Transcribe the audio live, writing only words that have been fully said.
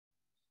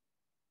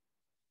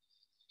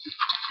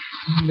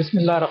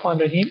Bismillah ar-Rahman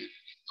Rahim.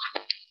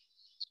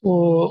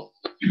 So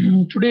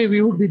today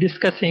we would be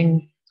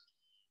discussing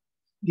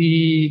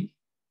the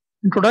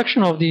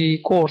introduction of the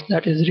course,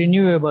 that is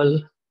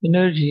renewable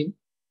energy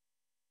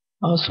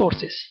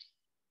sources.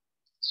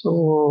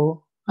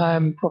 So I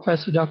am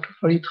Professor Dr.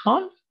 Farid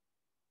Khan.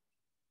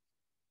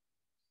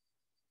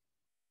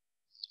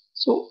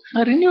 So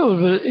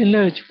renewable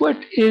energy, what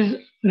is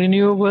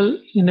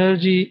renewable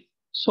energy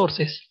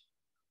sources,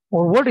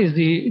 or what is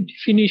the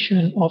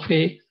definition of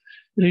a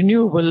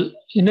renewable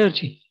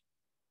energy?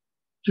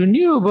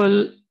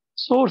 Renewable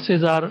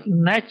sources are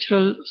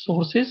natural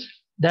sources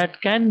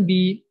that can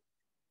be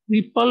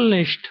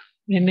replenished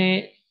in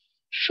a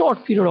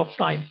short period of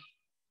time.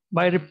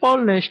 By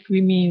replenished,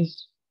 we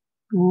means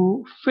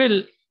to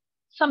fill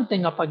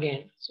something up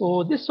again.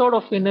 So this sort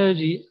of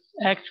energy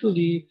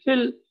actually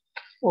fill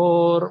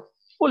or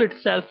pull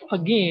itself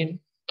again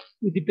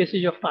with the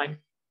passage of time.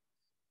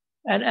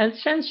 And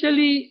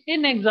essentially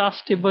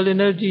inexhaustible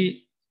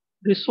energy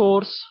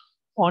resource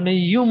on a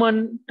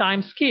human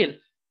time scale.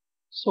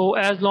 So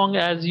as long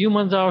as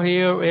humans are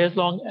here, as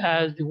long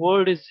as the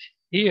world is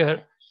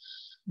here,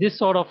 this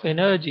sort of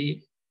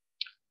energy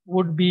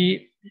would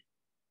be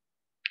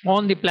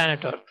on the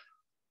planet Earth.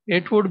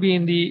 It would be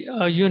in the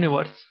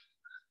universe,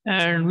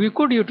 and we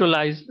could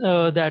utilize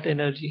that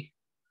energy.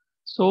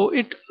 So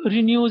it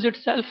renews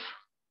itself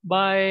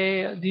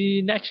by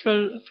the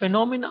natural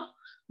phenomena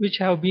which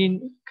have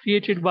been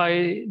created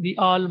by the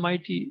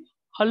Almighty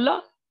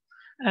Allah,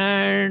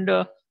 and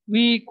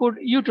we could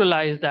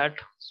utilize that.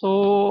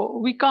 So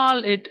we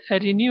call it a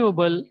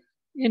renewable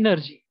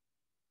energy.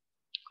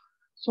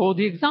 So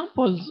the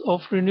examples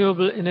of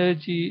renewable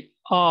energy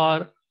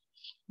are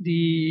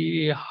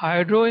the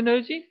hydro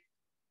energy.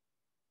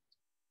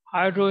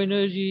 Hydro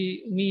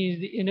energy means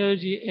the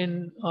energy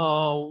in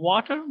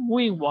water,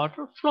 moving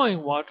water,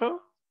 flowing water.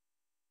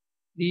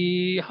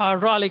 The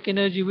hydraulic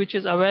energy which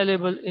is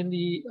available in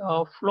the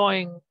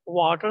flowing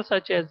water,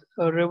 such as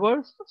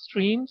rivers,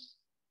 streams,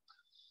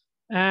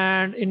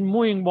 and in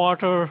moving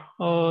water,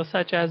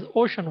 such as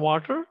ocean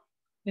water,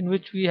 in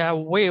which we have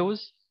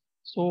waves.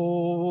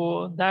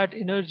 So that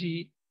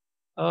energy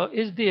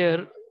is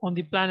there on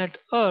the planet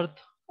Earth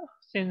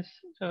since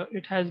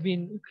it has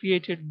been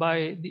created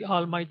by the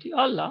Almighty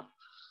Allah,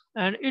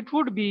 and it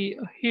would be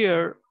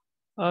here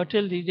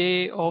till the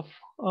day of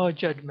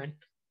judgment.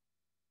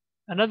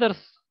 Another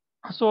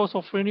source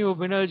of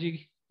renewable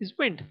energy is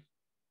wind.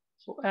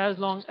 So as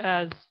long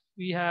as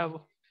we have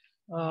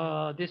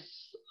this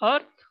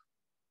earth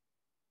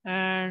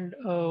and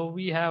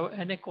we have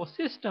an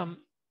ecosystem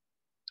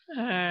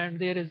and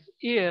there is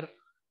air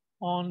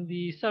on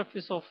the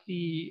surface of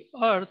the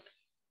earth,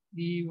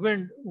 the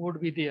wind would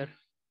be there.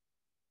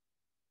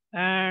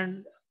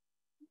 And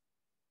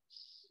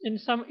in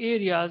some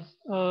areas,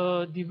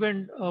 the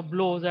wind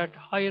blows at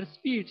higher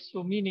speeds,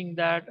 so meaning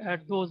that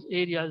at those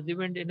areas, the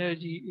wind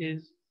energy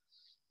is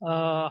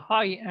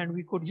high, and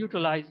we could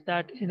utilize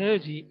that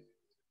energy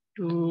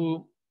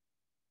to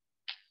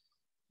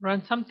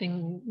run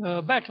something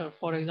better,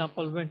 for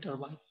example, wind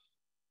turbine.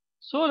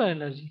 Solar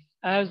energy,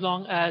 as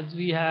long as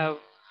we have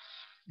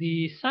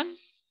the sun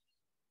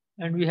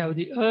and we have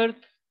the earth,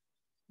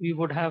 we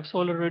would have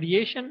solar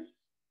radiation,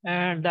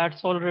 and that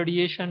solar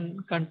radiation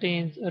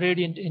contains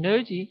radiant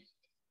energy,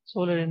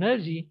 solar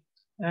energy,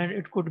 and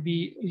it could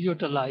be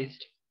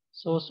utilized.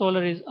 So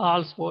solar is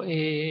also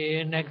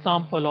an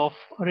example of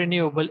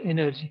renewable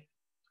energy.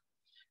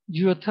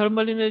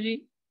 Geothermal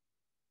energy,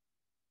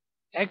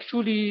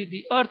 actually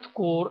the earth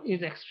core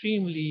is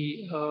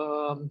extremely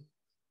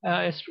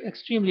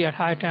at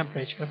high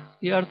temperature.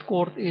 The earth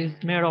core is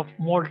made of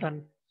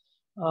molten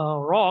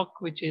rock,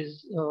 which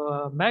is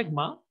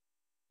magma,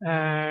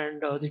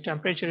 and the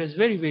temperature is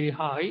very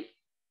high.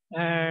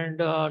 And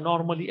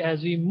normally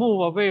as we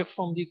move away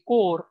from the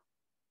core,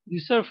 the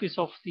surface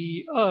of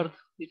the earth,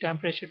 the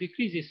temperature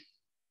decreases.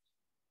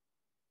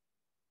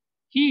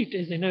 Heat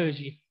is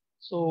energy,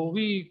 so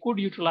we could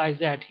utilize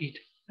that heat,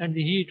 and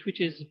the heat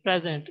which is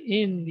present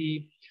in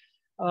the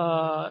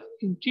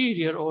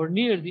interior or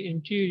near the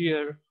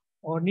interior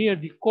or near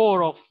the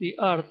core of the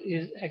earth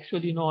is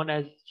actually known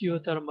as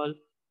geothermal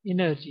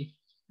energy,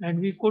 and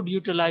we could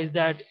utilize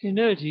that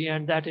energy,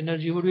 and that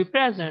energy would be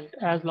present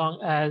as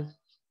long as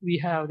we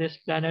have this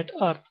planet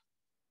earth.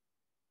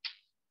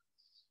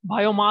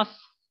 Biomass.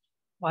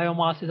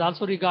 Biomass is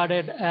also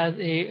regarded as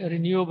a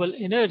renewable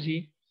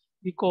energy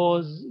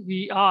because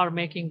we are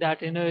making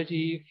that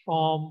energy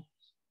from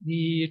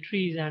the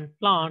trees and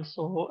plants.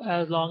 So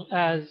as long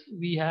as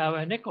we have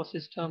an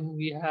ecosystem,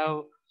 we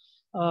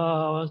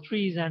have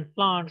trees and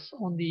plants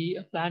on the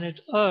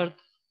planet Earth,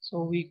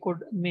 so we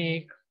could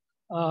make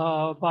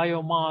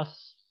biomass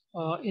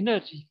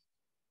energy.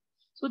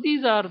 So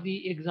these are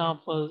the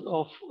examples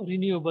of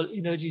renewable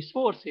energy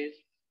sources,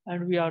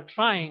 and we are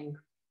trying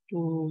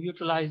to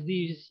utilize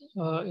these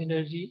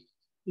energy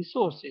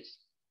resources.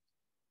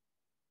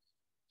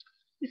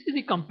 This is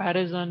the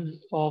comparison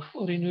of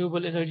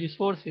renewable energy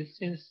sources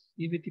since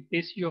with the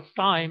passage of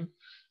time,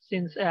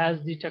 since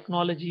as the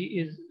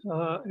technology is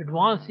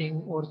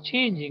advancing or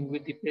changing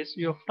with the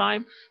passage of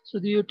time, so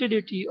the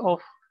utility of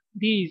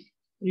these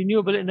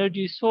renewable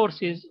energy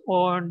sources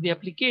on the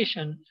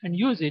application and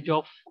usage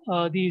of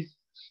these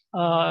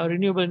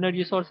renewable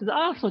energy sources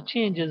also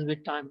changes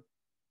with time.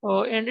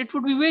 And it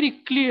would be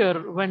very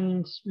clear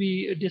once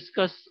we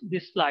discuss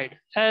this slide.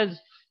 As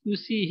you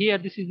see here,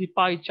 this is the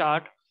pie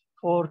chart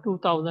for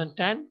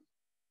 2010,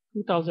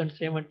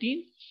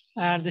 2017,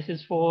 and this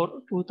is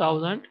for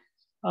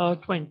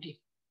 2020.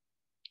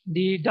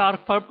 The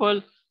dark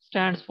purple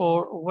stands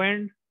for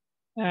wind,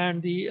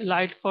 and the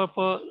light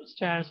purple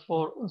stands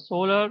for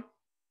solar,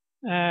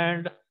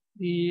 and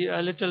the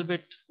a little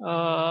bit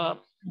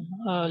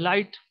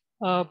light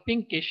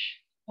pinkish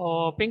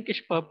or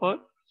pinkish purple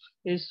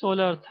is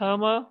solar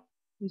thermal,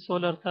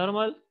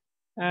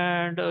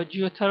 and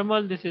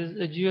geothermal. This is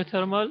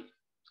geothermal.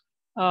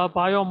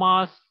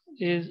 Biomass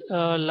is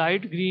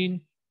light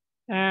green,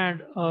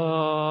 and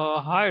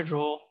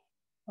hydro,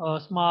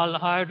 small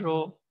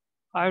hydro.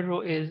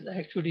 Hydro is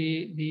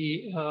actually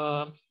the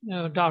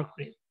dark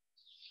green.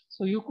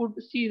 So you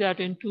could see that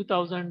in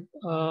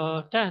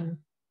 2010,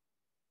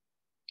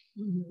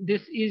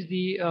 this is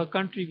the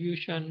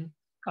contribution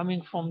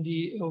coming from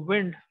the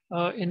wind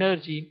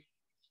energy,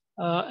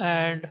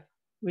 and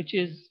which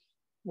is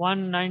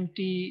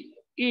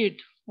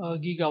 198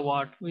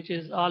 gigawatt, which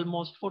is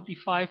almost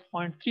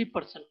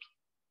 45.3%,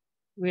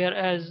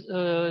 whereas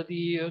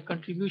the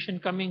contribution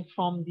coming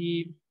from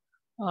the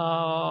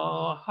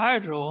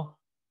hydro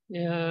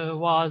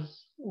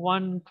was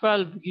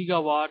 112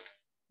 gigawatt,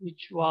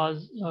 which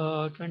was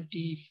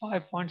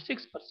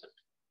 25.6%.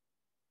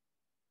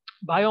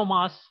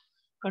 Biomass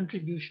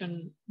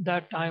contribution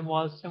that time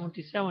was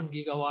 77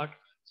 gigawatt,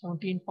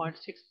 17.6%,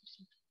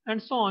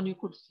 and so on. You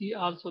could see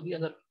also the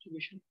other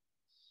contribution.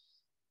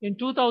 In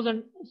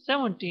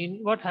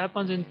 2017, what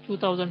happens in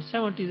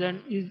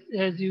 2017 is,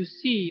 as you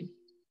see,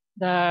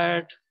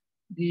 that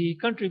the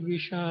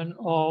contribution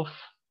of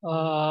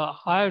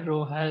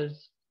hydro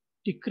has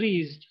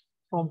decreased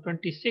from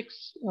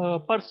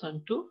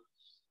 26% to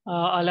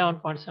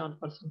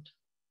 11.7%.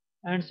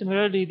 And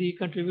similarly, the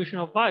contribution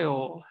of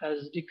biomass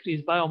has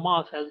decreased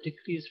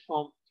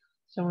from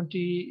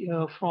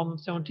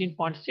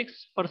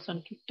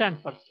 17.6% to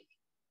 10%.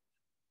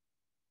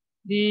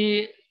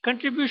 The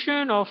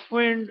contribution of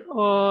wind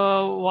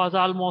was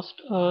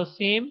almost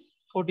same,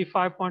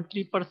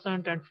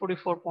 45.3% and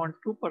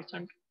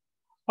 44.2%.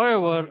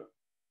 However,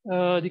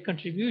 the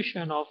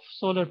contribution of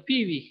solar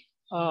PV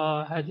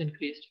has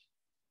increased,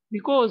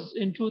 because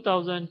in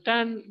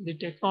 2010 the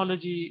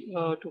technology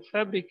to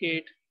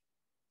fabricate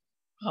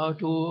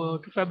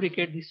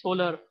the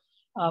solar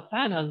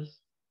panels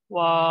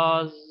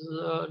was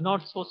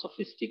not so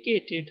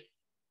sophisticated.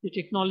 The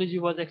technology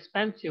was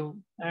expensive,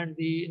 and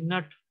the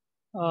net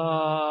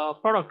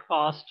product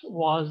cost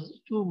was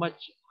too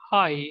much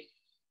high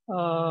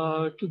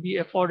to be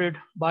afforded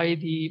by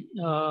the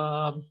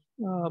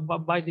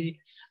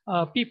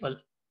people.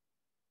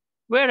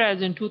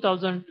 Whereas in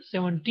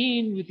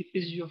 2017, with the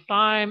passage of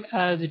time,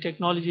 as the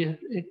technology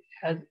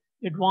has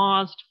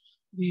advanced,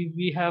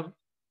 we have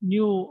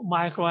new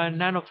micro and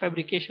nano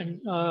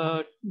fabrication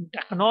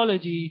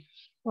technology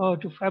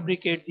to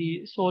fabricate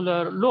the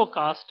low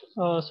cost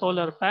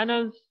solar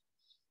panels.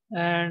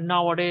 And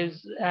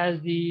nowadays,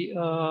 as the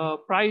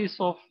price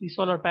of the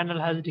solar panel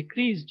has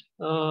decreased,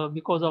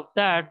 because of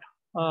that,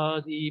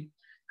 the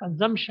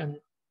consumption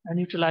and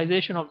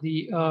utilization of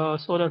the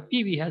solar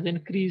PV has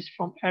increased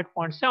from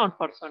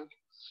 8.7%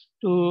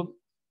 to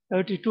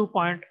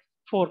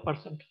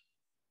 32.4%.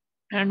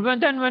 And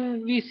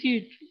when we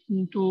see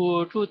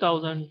into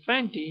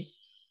 2020,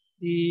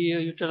 the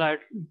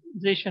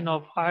utilization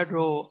of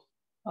hydro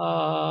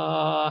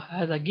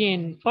has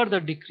again further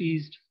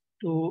decreased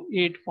to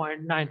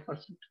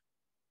 8.9%.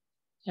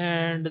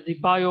 And the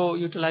biomass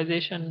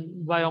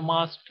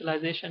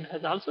utilization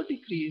has also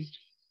decreased,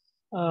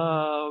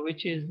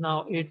 which is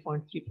now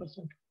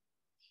 8.3%.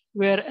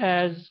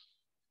 Whereas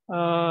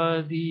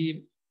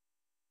the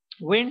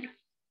wind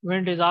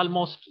is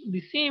almost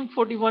the same,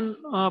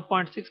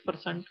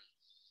 41.6%,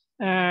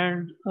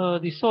 and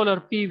the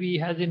solar PV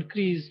has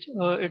increased.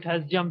 It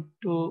has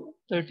jumped to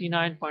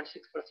 39.6%.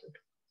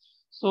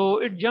 So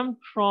it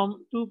jumped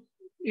from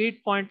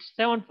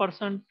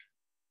 8.7%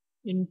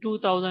 in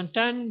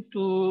 2010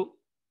 to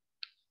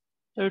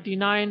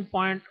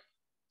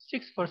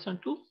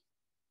 39.6% to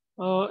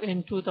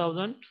in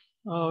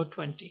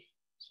 2020.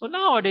 So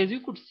nowadays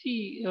you could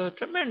see a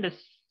tremendous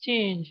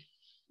change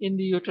in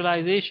the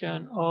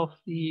utilization of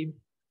the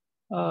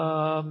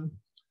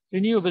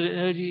renewable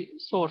energy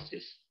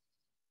sources.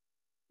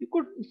 You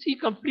could see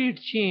complete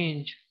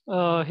change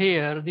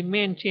here. The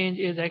main change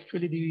is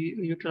actually the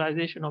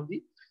utilization of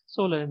the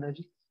solar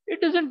energy. It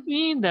doesn't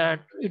mean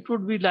that it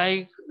would be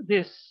like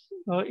this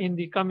in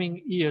the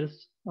coming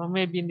years.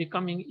 Maybe in the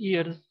coming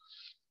years,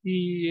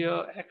 the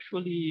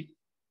actually,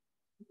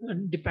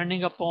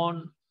 depending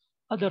upon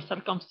other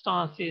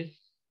circumstances,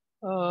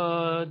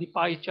 the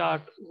pie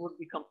chart would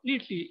be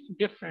completely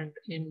different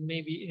in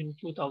maybe in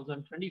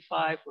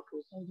 2025 or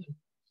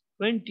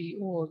 2020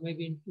 or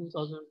maybe in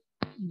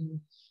 2050,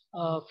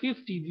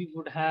 we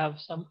would have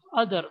some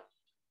other,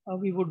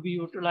 we would be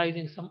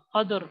utilizing some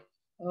other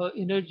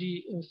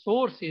energy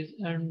sources,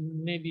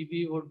 and maybe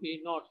we would be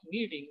not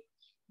needing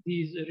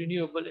these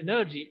renewable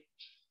energy,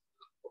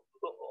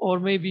 or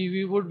maybe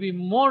we would be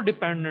more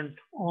dependent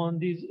on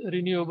these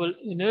renewable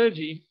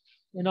energy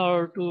in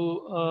order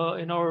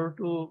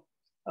to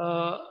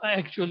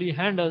actually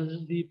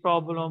handle the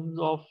problems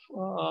of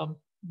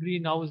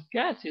greenhouse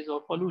gases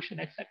or pollution,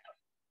 etc.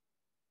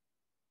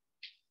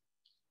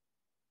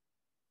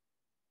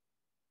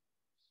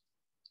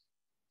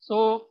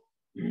 So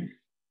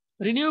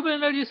renewable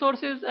energy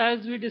sources,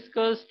 as we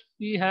discussed,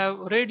 we have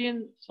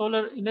radiant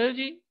solar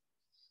energy.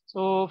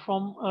 So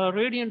from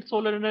radiant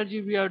solar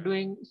energy, we are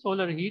doing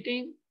solar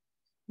heating,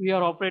 we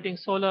are operating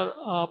solar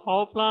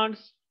power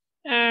plants,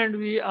 and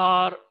we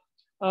are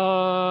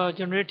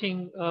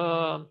generating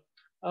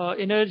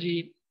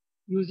energy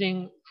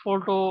using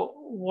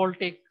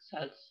photovoltaic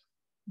cells.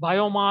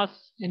 Biomass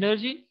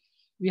energy,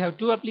 we have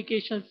two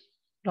applications: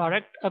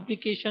 direct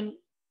application.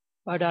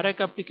 By direct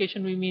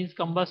application, we means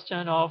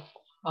combustion of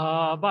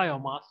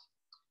biomass,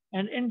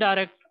 and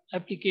indirect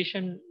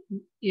application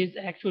is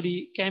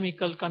actually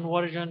chemical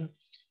conversion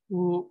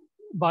to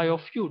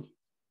biofuel.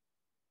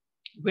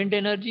 Wind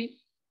energy,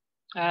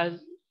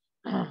 as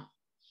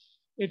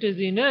it is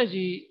the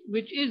energy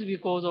which is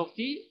because of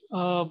the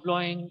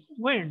blowing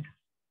wind,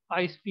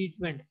 high speed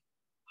wind.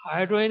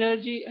 Hydro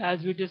energy,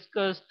 as we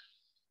discussed,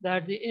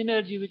 that the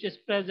energy which is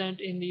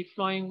present in the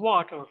flowing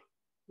water,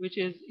 which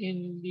is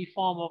in the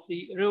form of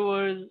the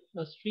rivers,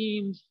 the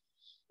streams,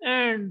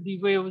 and the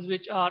waves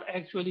which are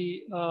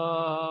actually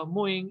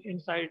moving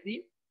inside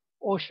the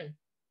ocean.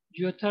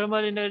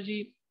 Geothermal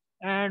energy,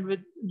 and with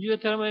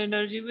geothermal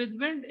energy, with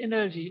wind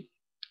energy,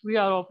 we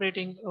are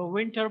operating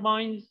wind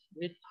turbines.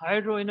 With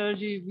hydro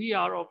energy, we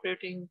are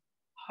operating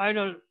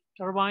hydro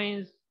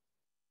turbines.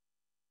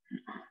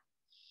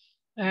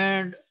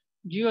 And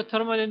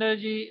geothermal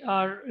energy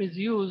is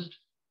used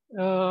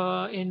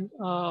in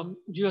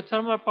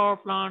geothermal power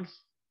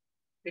plants.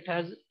 It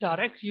has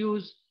direct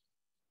use.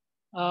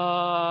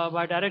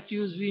 By direct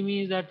use, we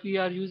mean that we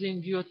are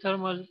using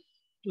geothermal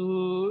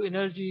to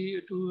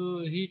energy to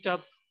heat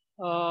up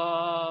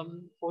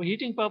for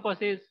heating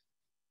purposes.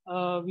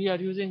 We are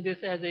using this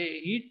as a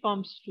heat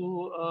pumps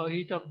to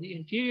heat up the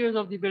interiors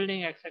of the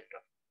building, etc.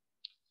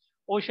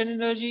 Ocean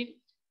energy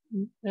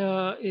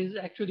is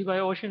actually, by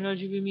ocean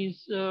energy we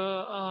means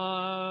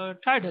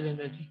tidal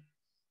energy.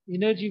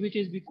 Energy which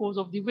is because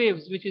of the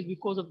waves, which is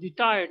because of the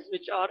tides,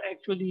 which are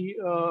actually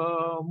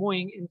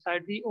moving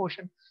inside the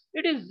ocean.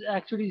 It is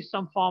actually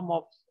some form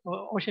of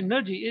ocean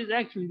energy is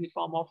actually the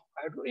form of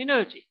hydro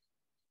energy.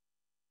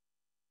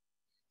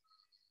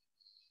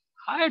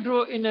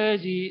 Hydro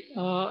energy,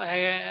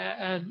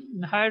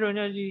 hydro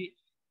energy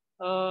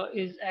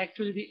is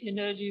actually the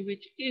energy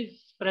which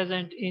is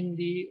present in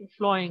the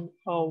flowing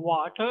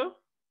water,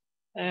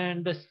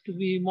 and to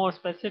be more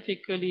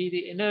specifically,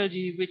 the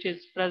energy which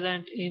is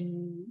present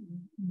in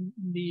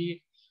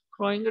the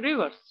flowing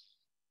rivers,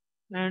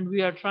 and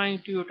we are trying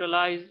to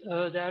utilize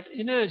that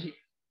energy.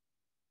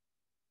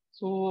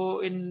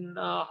 So in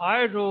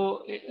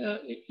hydro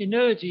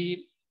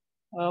energy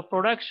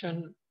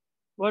production,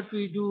 what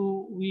we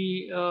do,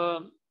 we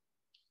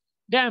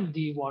dam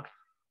the water.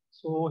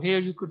 So here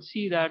you could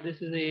see that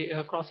this is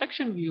a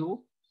cross-section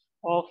view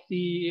of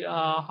the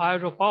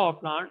hydropower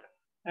plant,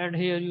 and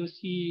here you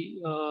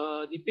see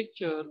the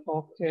picture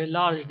of a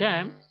large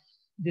dam.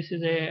 This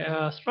is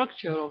a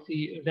structure of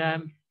the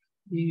dam.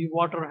 The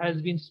water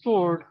has been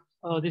stored.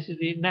 This is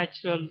the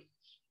natural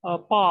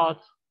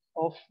path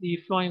of the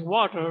flowing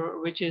water,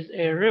 which is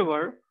a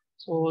river.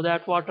 So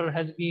that water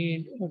has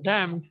been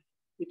dammed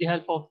with the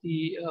help of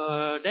the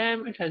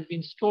dam. It has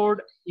been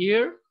stored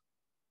here,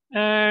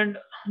 and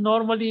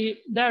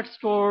normally that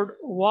stored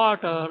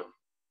water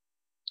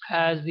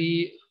has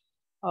the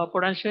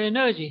potential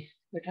energy.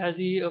 It has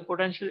the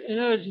potential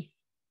energy,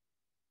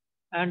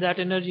 and that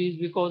energy is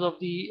because of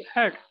the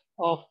head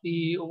of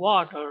the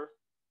water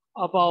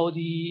above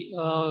the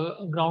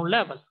ground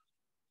level.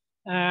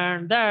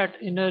 And that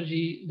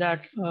energy,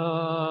 that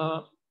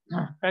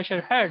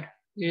pressure head,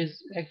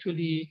 is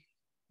actually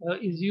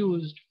is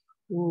used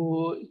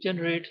to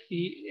generate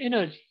the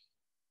energy.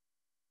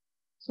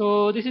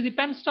 So this is the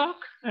penstock,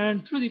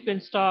 and through the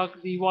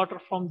penstock, the water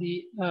from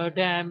the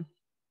dam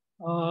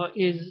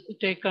is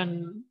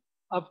taken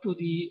up to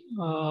the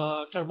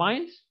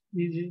turbines.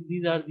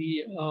 These are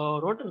the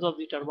rotors of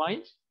the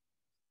turbines,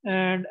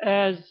 and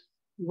as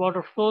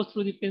water flows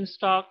through the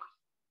penstock,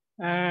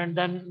 and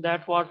then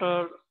that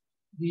water,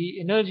 the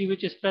energy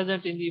which is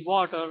present in the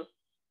water,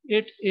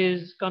 it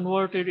is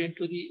converted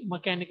into the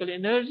mechanical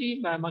energy.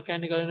 By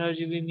mechanical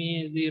energy, we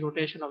mean the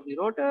rotation of the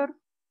rotor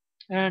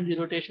and the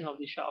rotation of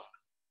the shaft.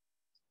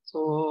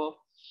 So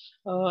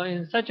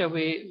in such a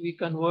way, we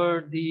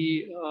convert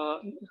the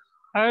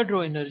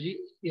hydro energy,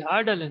 the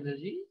hydel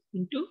energy,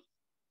 into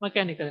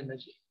mechanical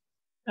energy.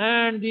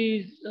 And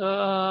these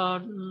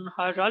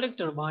hydraulic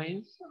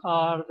turbines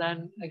are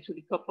then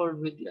actually coupled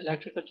with the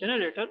electrical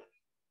generator,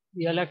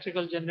 the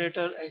electrical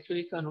generator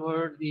actually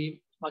convert the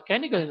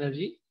mechanical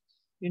energy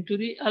into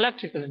the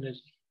electrical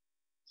energy.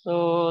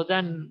 So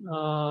then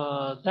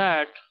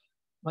that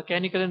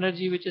mechanical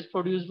energy which is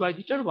produced by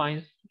the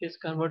turbines is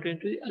converted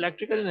into the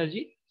electrical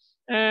energy,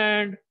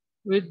 and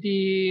with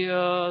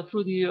the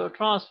through the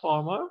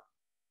transformer,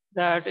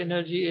 that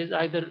energy is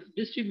either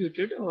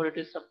distributed or it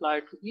is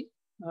supplied to the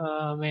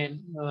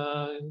main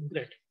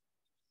grid.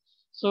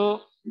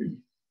 So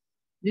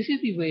this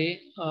is the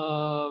way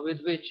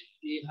with which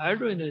the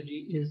hydro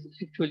energy is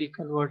actually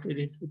converted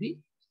into the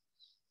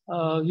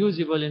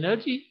usable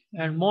energy,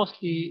 and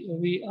mostly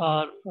we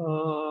are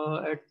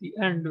at the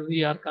end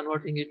we are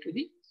converting it to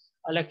the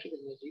electrical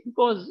energy,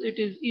 because it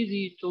is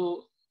easy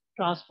to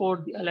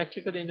transport the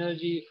electrical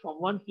energy from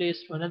one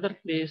place to another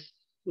place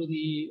through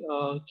the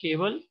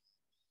cable.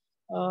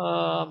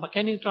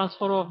 Mechanical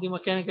transfer of the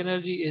mechanical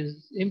energy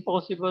is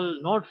impossible,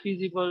 not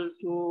feasible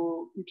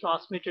to be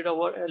transmitted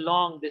over a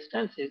long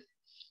distances.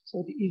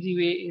 So the easy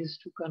way is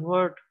to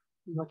convert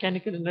the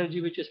mechanical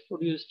energy which is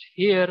produced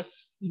here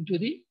into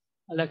the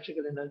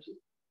electrical energy.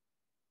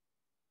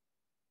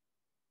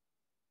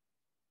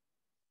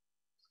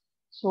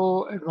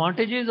 So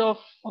advantages of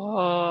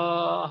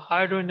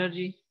hydro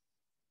energy: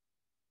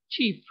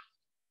 cheap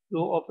to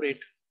operate,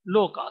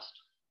 low cost.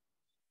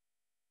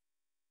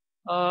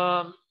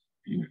 Um,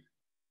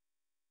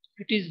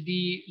 it is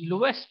the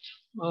lowest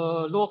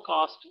low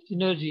cost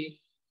energy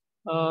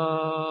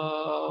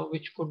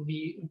which could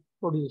be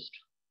produced.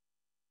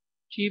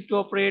 Cheap to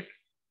operate,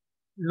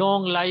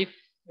 long life,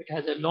 it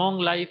has a long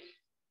life,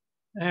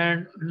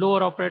 and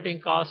lower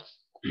operating costs.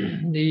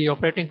 The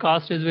operating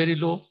cost is very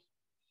low.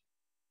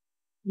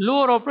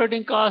 Lower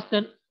operating cost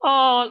than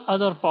all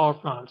other power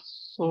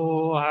plants.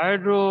 So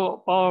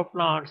hydro power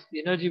plants,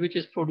 the energy which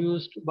is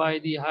produced by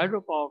the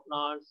hydro power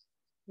plants,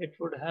 it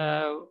would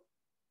have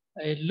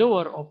a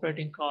lower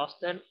operating cost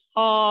than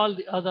all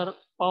the other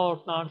power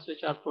plants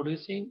which are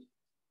producing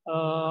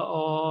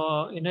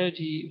or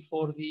energy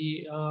for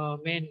the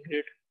main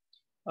grid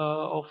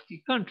of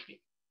the country.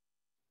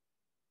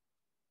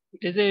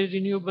 It is a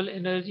renewable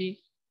energy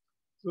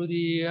through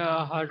the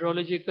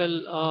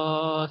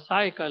hydrological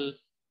cycle.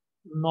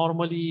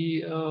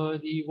 Normally,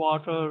 the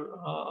water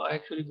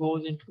actually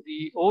goes into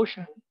the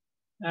ocean,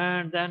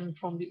 and then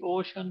from the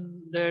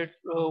ocean, that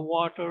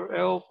water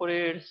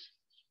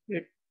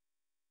It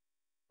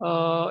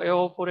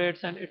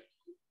evaporates and it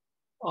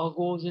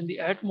goes in the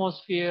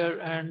atmosphere,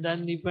 and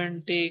then the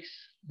wind takes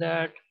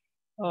that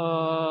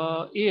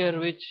air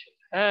which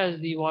has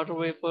the water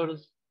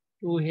vapors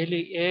to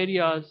hilly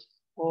areas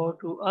or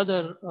to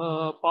other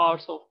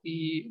parts of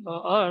the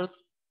earth,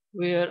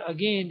 where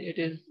again it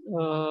is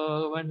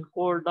when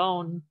cooled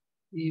down,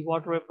 the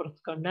water vapors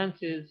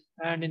condenses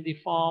and in the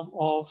form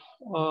of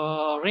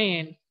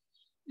rain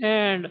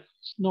and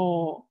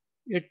snow,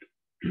 it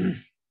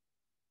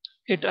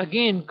it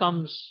again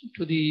comes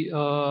to the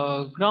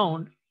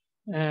ground,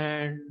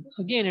 and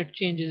again it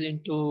changes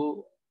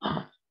into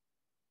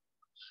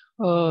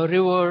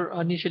river.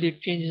 Initially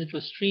it changes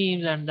into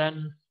streams and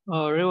then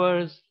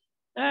rivers,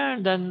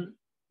 and then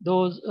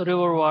those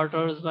river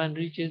waters when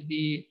reaches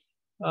the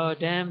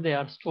dam, they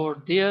are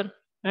stored there,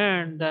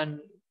 and then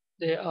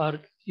they are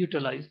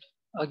utilized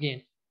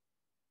again.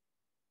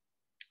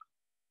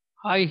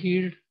 High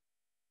yield,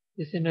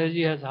 this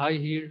energy has high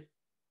yield,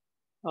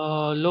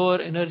 lower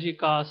energy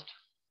cost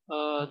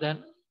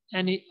than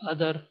any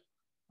other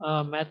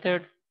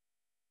method,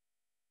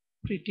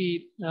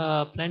 pretty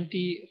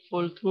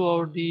plentiful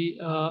throughout the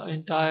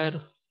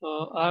entire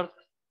earth.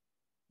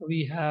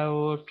 We have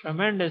a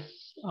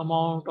tremendous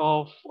amount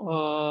of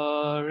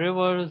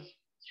rivers,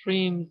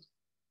 streams,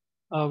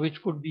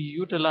 which could be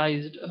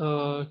utilized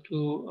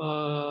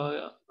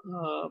to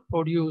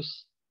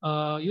produce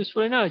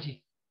useful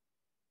energy.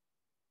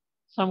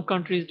 Some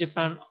countries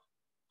depend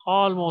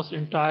almost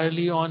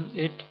entirely on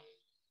it,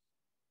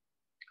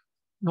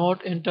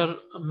 not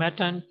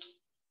intermittent.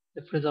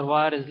 If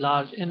reservoir is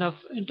large enough.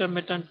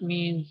 Intermittent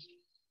means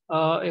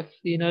if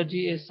the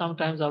energy is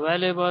sometimes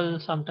available,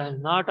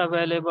 sometimes not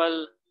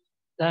available,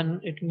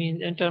 then it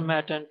means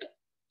intermittent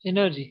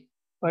energy.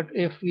 But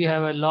if we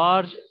have a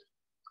large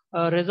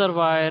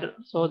reservoir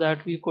so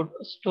that we could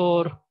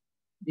store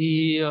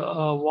the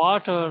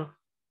water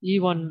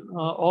even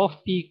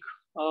off-peak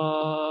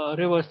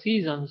river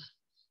seasons,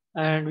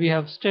 and we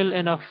have still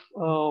enough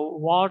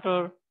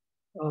water,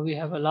 we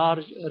have a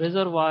large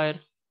reservoir,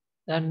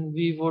 then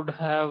we would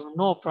have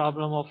no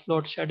problem of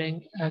load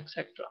shedding,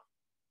 etc.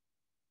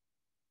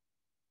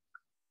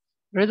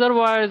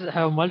 Reservoirs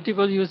have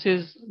multiple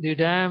uses. The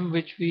dam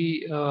which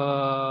we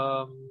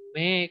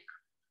make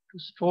to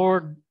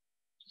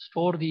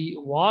store the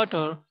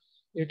water,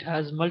 it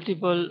has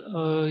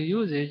multiple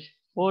usage.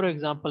 For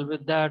example,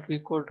 with that we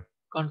could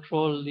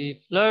control the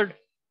flood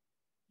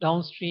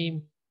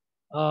downstream.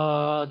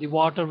 The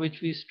water which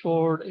we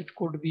stored, it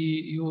could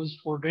be used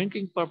for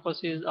drinking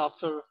purposes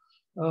after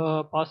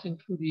passing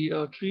through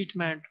the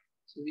treatment.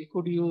 So we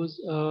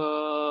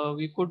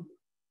could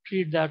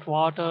treat that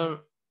water,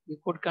 we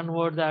could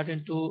convert that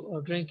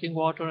into drinking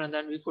water, and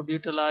then we could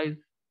utilize.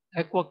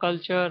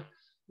 aquaculture.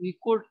 We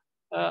could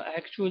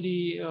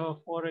actually,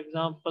 for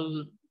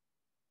example,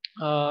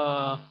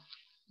 uh,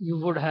 you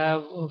would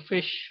have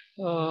fish.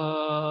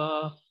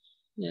 You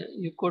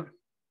could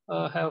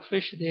have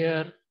fish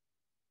there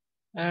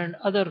and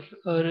other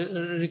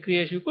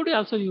recreation. You could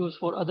also use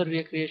for other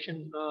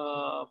recreation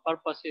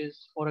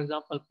purposes. For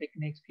example,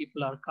 picnics.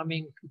 People are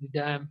coming to the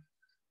dam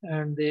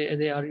and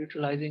they are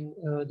utilizing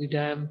the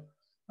dam.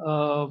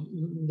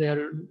 They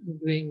are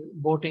doing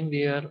boating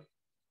there,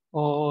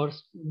 or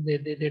they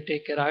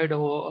take a ride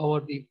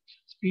over the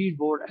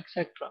speedboat,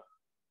 etc.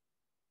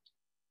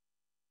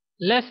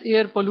 Less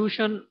air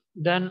pollution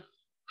than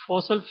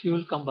fossil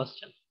fuel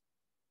combustion.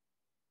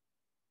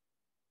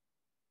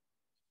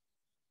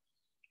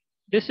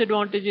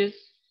 Disadvantages: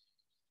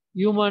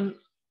 human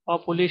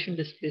population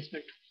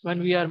displacement.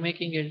 When we are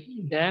making a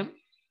dam,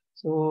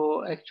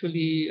 so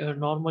actually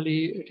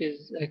normally it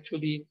is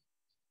actually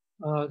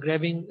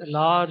grabbing a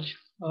large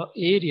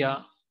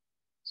area.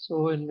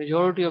 So in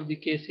majority of the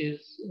cases,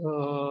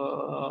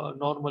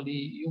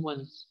 normally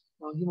human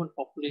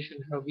population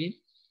have been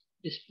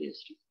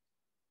displaced.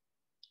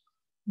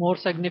 More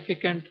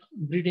significant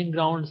breeding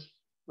grounds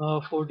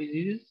for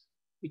diseases,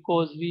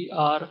 because we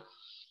are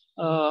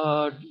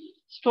uh,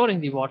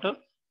 storing the water.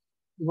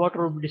 The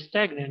water will be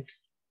stagnant,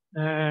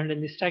 and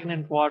in the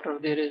stagnant water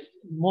there is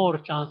more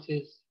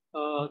chances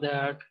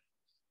that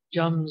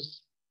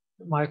germs,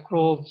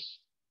 microbes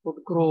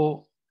would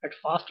grow at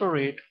faster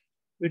rate,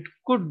 which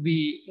could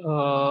be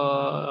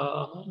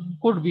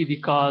the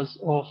cause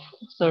of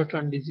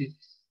certain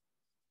diseases.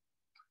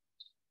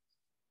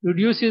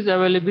 Reduces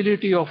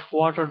availability of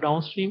water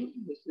downstream.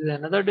 This is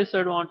another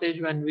disadvantage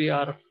when we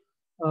are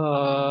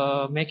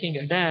making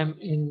a dam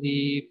in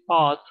the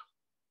path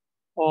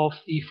of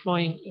the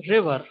flowing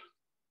river,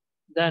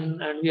 then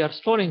and we are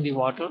storing the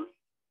water,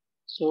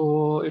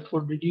 so it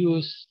would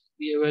reduce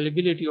the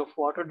availability of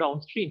water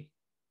downstream.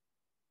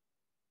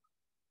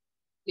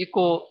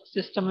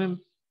 Ecosystem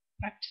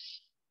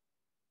impacts.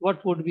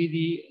 What would be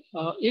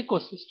the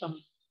ecosystem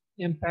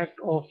impact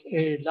of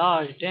a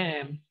large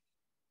dam?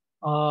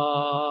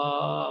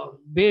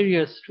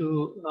 Barriers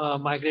to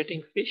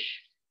migrating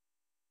fish.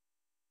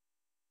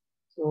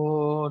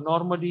 So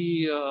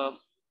normally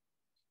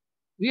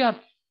we are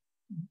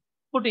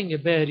putting a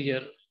barrier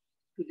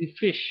to the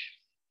fish,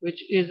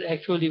 which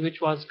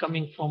was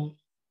coming from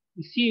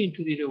the sea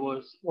into the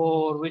rivers,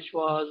 or which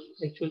was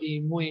actually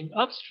moving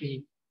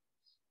upstream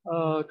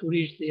to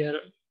reach their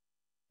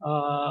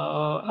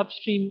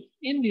upstream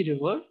in the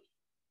river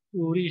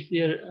to reach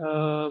their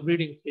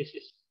breeding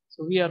places.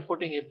 So we are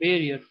putting a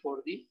barrier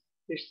for the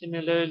fish.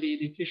 Similarly,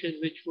 the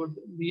fishes which would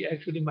be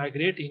actually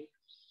migrating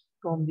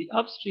from the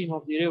upstream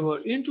of the river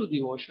into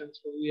the ocean,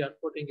 so we are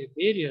putting a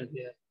barrier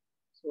there.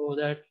 So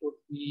that would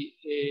be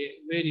a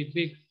very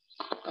big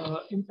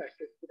impact.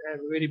 It would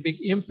have a very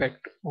big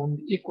impact on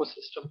the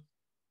ecosystem.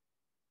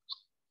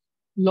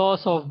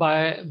 Loss of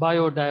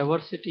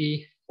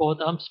biodiversity, both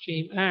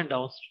upstream and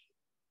downstream.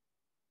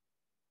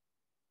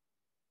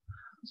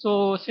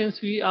 So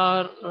since we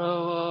are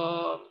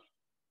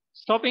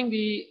stopping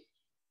the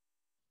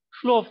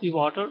flow of the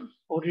water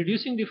or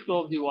reducing the flow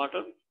of the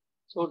water,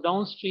 so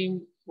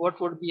downstream, what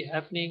would be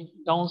happening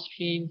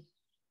downstream?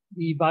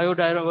 The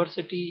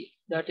biodiversity,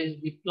 that is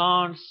the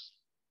plants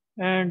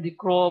and the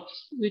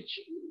crops which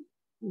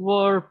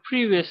were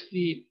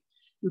previously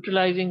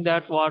utilizing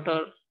that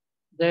water,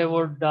 they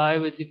would die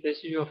with the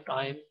passage of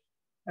time,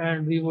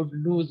 and we would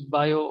lose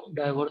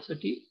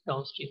biodiversity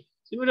downstream.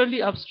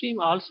 Similarly, upstream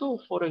also,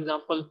 for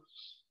example,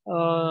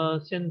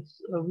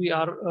 since we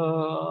are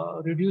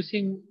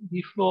reducing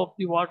the flow of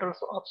the water,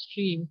 so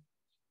upstream,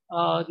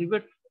 the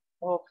width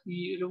of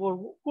the river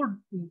could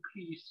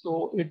increase,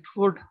 so it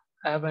would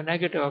have a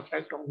negative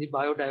effect on the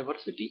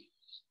biodiversity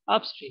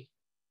upstream.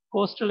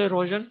 Coastal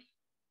erosion,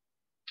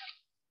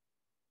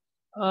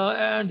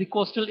 and the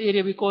coastal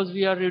area, because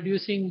we are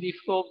reducing the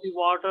flow of the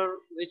water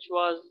which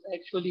was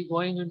actually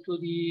going into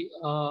the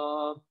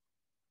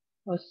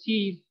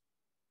sea,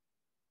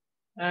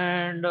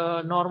 and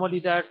normally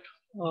that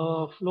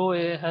flow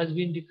has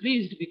been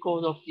decreased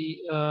because of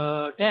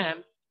the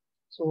dam,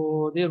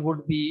 so there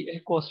would be a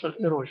coastal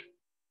erosion.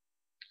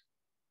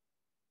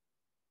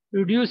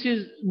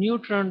 Reduces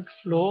nutrient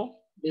flow,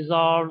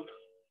 dissolved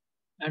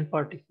and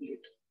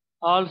particulate.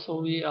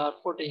 Also, we are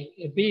putting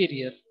a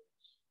barrier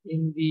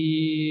in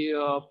the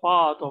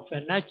path of a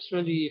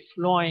naturally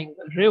flowing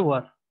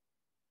river.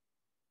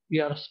 We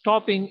are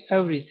stopping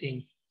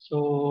everything.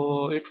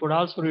 So it would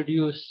also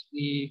reduce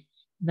the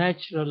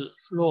natural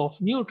flow of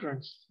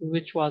nutrients,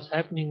 which was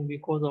happening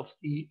because of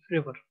the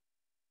river.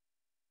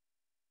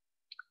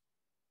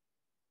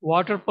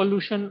 Water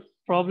pollution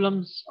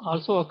problems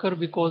also occur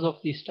because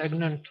of the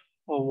stagnant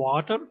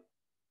water,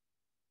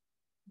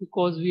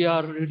 because we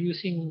are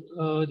reducing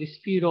the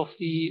speed of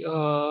the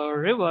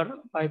river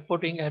by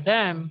putting a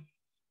dam.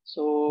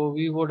 So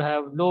we would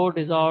have low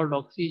dissolved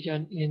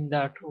oxygen in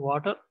that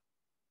water.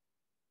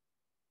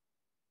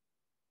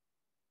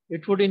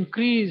 It would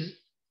increase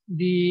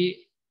the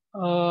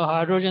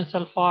hydrogen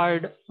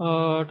sulfide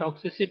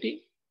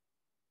toxicity.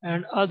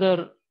 and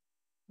other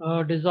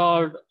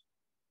dissolved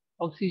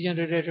oxygen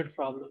related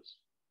problems.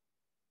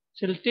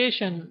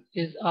 Siltation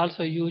is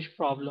also a huge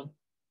problem.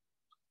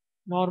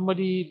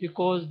 Normally,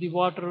 because the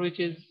water which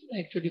is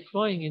actually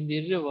flowing in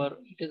the river,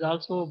 it is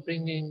also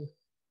bringing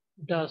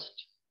dust,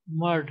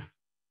 mud,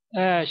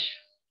 ash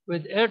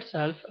with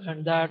itself,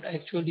 and that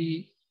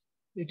actually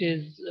it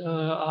is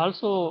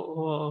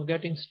also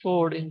getting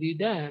stored in the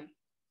dam,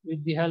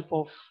 with the help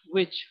of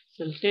which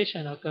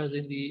siltation occurs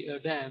in the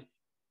dam,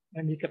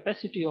 and the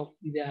capacity of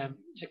the dam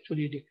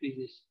actually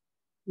decreases,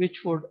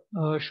 which would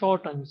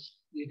shortens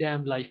the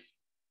dam life.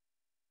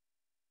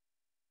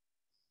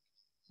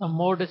 Some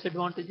more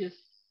disadvantages: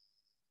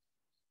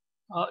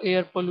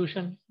 air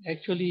pollution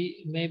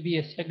actually may be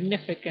a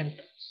significant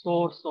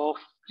source of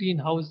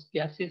greenhouse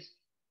gases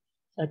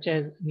such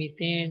as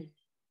methane,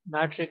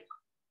 nitric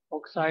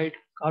oxide,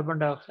 carbon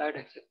dioxide,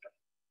 etc.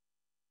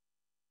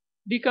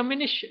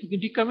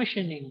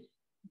 Decommissioning.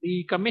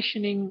 The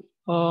commissioning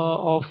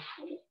of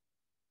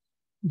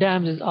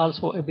dams is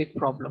also a big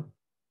problem.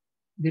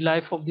 The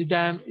life of the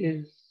dam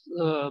is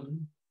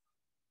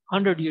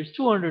 100 years,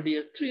 200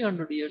 years,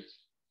 300 years,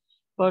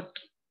 but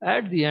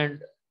at the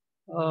end,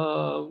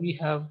 we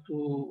have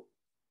to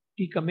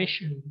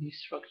decommission the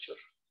structure.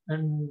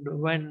 And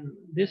when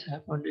this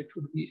happened, it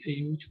would be a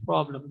huge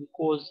problem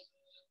because,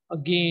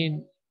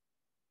 again,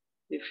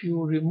 if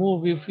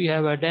we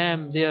have a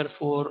dam there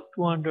for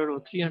 200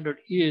 or 300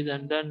 years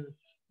and then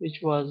which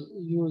was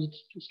used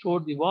to store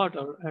the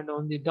water, and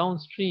on the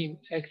downstream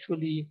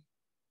actually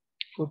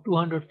for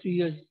 200 3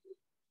 years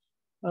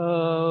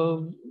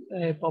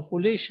a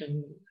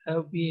population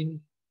have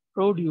been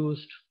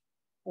produced,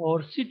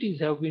 or cities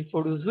have been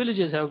produced,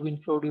 villages have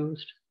been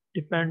produced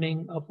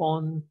depending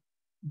upon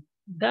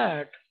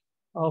that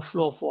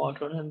flow of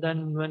water. And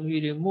then when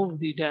we remove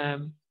the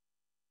dam,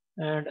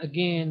 and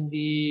again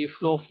the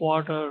flow of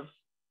water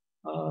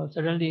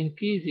suddenly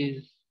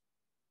increases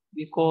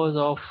because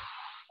of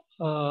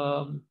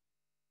um,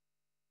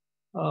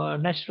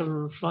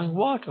 natural flowing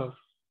water,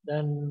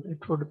 then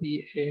it would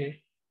be it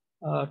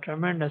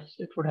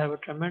would have a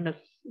tremendous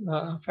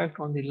effect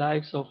on the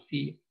lives of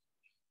the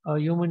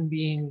human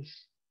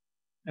beings,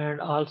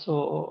 and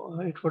also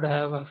it would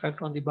have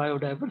effect on the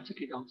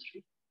biodiversity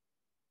downstream.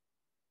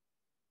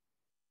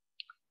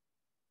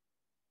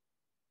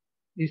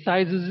 The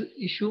sizes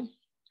issue.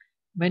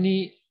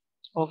 Many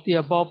of the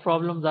above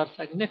problems are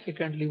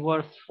significantly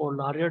worse for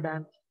larger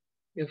dams.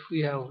 If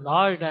we have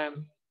large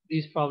dams,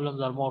 these problems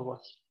are more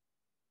worse.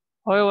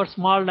 However,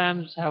 small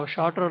dams have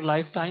shorter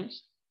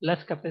lifetimes,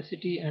 less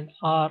capacity, and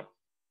are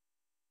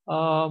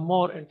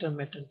more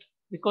intermittent.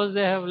 Because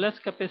they have less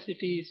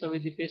capacity, so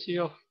with the passage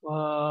of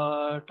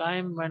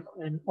time, when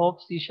in off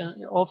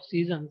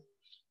seasons,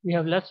 we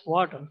have less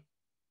water.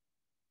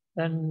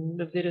 Then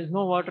if there is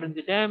no water in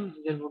the dam,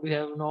 there would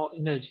have no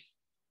energy.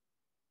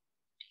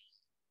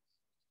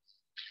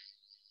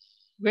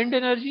 Wind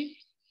energy.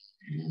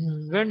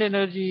 Wind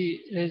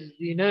energy is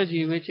the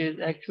energy which is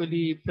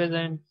actually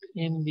present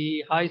in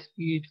the high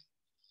speed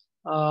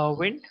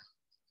wind.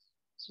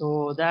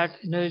 So that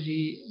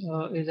energy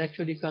is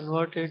actually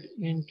converted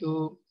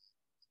into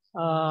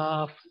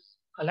uh,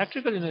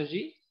 electrical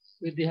energy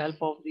with the help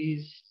of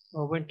these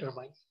wind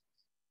turbines.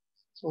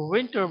 So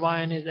wind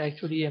turbine is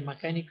actually a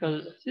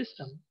mechanical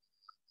system.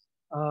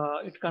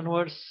 It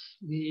converts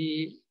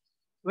the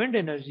wind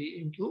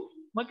energy into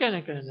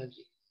mechanical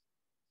energy.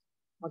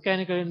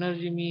 Mechanical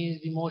energy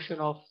means the motion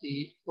of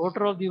the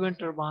rotor of the wind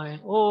turbine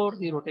or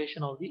the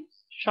rotation of the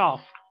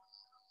shaft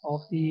of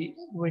the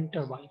wind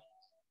turbine.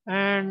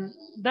 And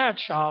that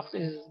shaft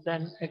is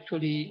then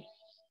actually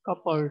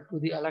coupled to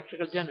the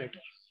electrical generator.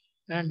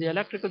 And the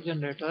electrical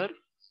generator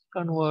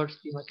converts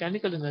the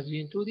mechanical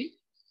energy into the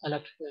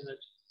electrical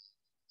energy.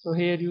 So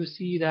here you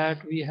see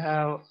that we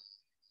have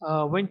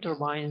wind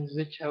turbines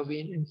which have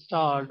been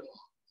installed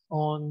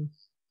on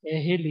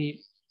a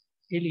hilly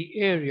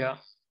area,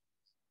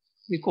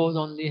 because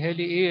on the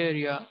hilly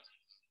area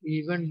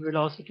the wind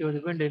velocity or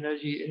the wind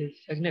energy is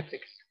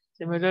significant.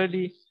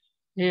 Similarly,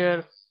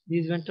 here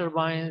these wind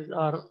turbines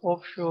are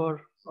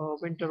offshore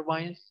wind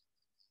turbines.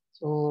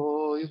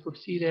 So you could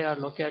see they are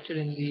located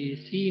in the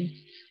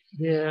sea.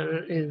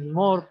 There is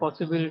more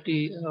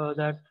possibility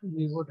that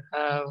we would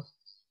have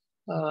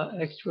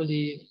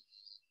actually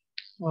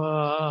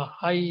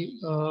high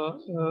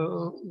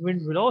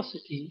wind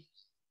velocity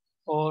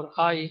or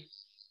high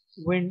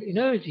wind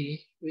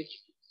energy which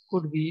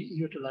could be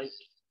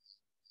utilized.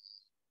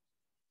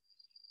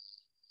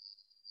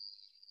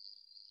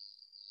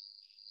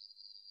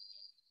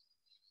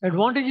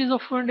 Advantages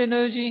of wind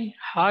energy: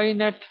 high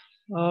net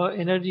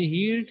energy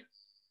yield,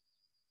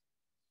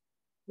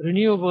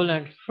 renewable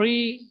and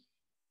free,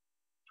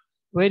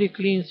 very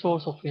clean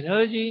source of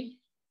energy,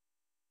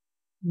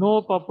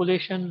 no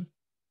population,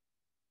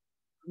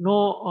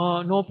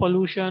 no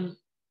pollution,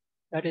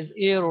 that is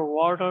air or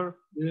water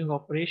during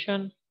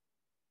operation.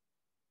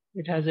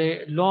 It has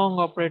a long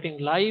operating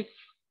life,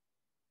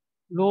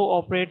 low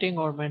operating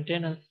or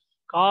maintenance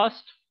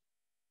cost,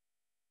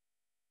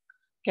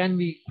 can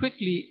be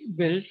quickly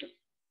built,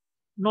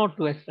 not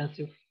too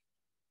expensive.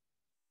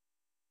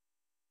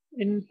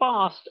 In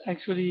past,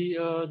 actually,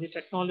 the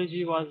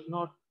technology was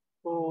not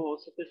so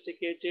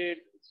sophisticated,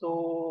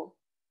 so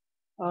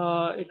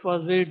it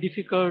was very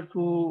difficult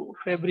to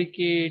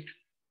fabricate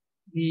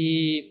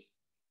the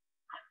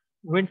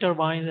wind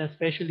turbines,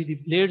 especially the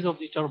blades of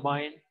the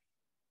turbine.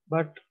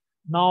 But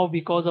now,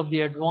 because of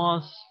the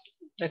advanced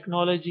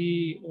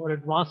technology or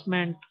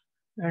advancement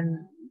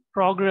and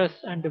progress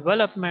and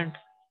development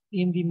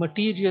in the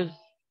materials,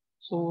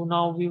 so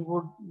now we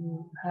would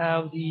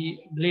have the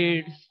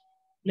blades.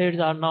 Blades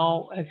are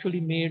now actually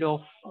made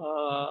of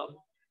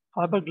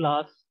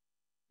fiberglass,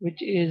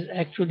 which is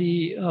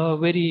actually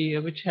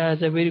which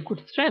has a very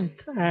good strength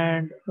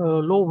and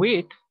low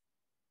weight.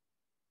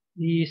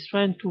 The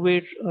strength to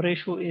weight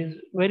ratio is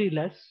very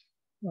less,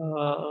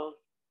 uh,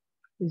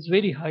 is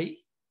very high.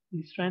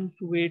 The strength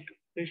to weight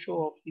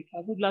ratio of the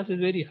fiberglass is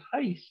very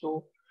high.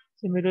 So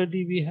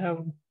similarly, we have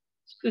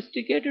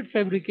sophisticated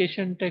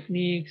fabrication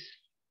techniques,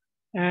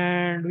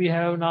 and we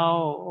have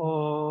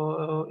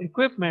now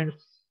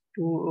equipments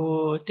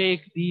to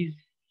take these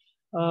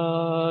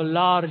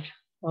large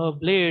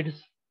blades.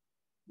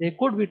 They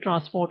could be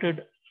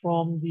transported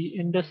from the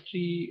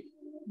industry,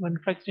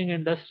 manufacturing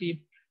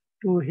industry,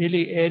 to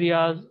hilly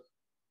areas,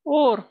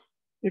 or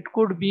it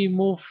could be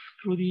moved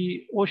through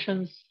the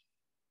oceans.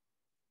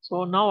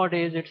 So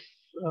nowadays it's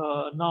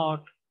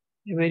not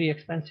a very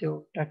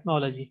expensive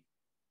technology.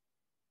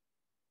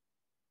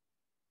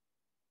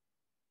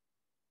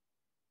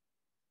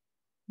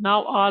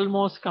 Now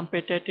almost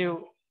competitive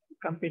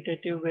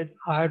with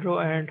hydro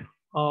and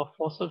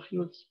fossil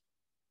fuels.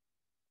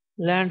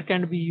 Land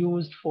can be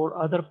used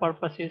for other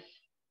purposes.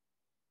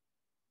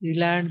 The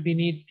land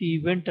beneath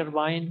the wind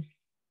turbine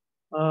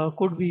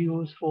could be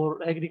used for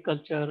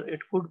agriculture. It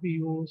could be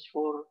used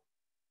for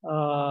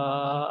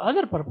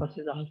other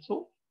purposes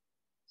also.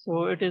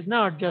 So it is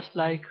not just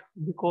like,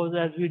 because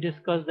as we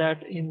discussed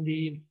that in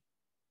the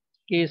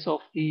case of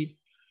the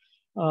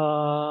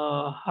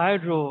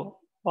hydro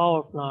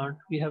power plant,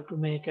 we have to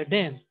make a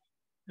dam,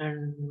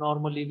 and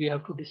normally we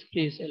have to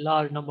displace a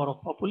large number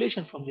of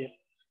population from there.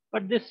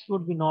 But this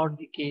would be not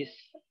the case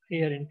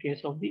here in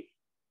case of the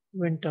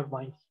wind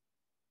turbines.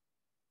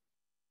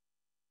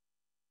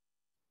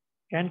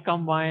 Can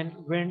combine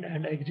wind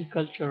and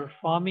agriculture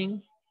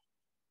farming.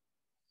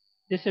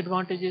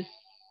 Disadvantages: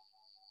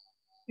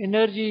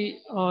 energy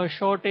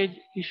shortage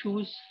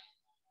issues.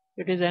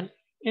 It is an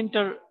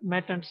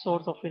intermittent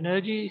source of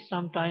energy.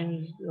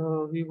 Sometimes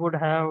we would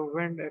have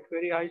wind at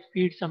very high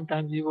speed,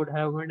 sometimes we would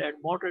have wind at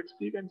moderate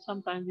speed, and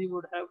sometimes we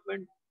would have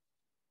wind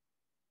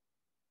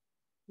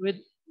with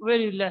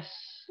very less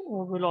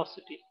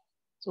velocity.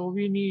 So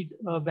we need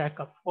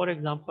backup. For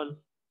example,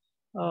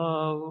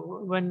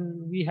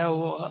 when we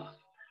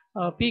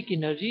have peak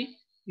energy,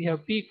 we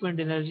have peak wind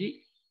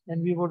energy,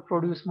 then we would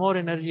produce more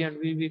energy, and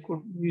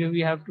we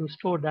have to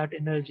store that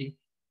energy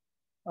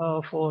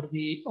for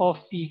the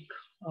off-peak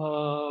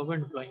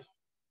wind blowing,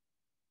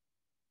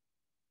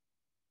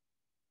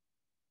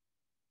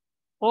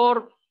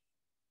 or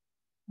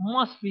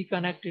must be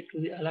connected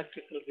to the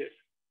electrical grid.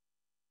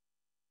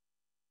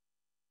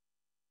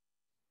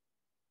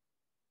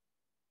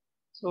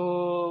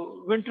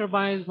 So wind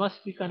turbines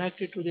must be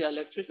connected to the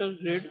electrical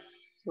grid.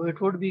 So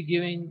it would be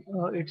giving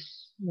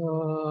its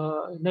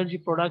energy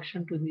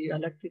production to the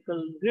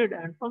electrical grid,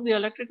 and from the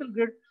electrical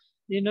grid,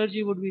 the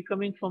energy would be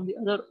coming from the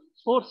other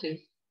sources,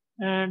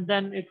 and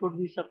then it would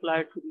be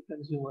supplied to the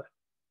consumer.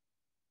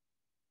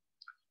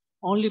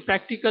 Only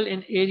practical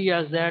in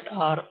areas that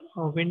are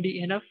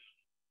windy enough.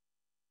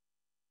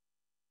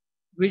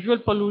 Visual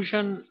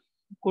pollution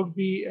could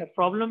be a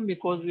problem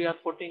because we are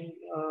putting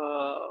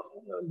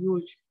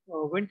huge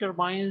wind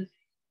turbines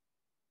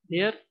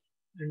there,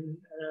 and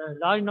a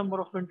large number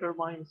of wind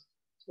turbines,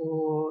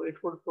 so it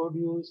would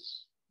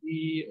produce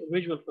the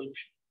visual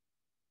pollution.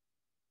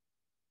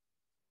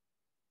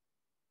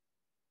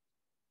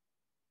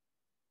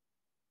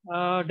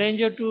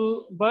 Danger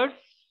to birds.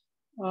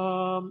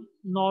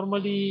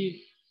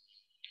 Normally,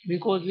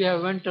 because we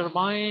have wind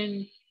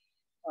turbine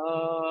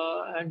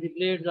and the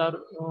blades are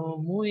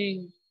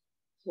moving,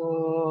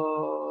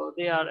 so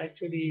they are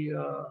actually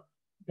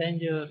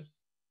danger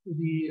to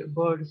the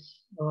bird's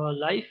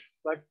life.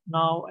 But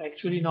now,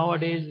 actually,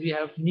 nowadays we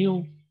have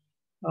new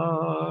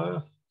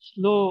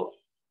slow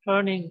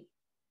turning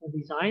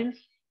designs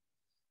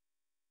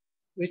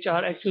which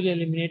are actually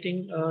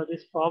eliminating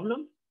this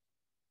problem.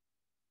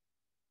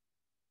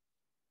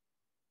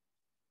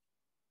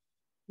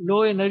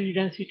 Low energy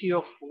density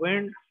of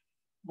wind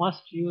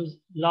must use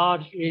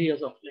large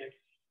areas of land.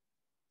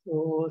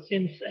 So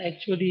since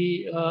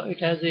actually it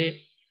has a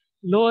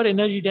lower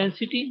energy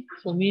density,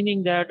 so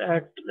meaning that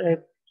at a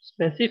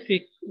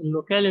specific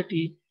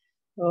locality,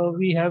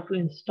 we have to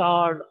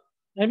install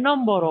a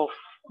number of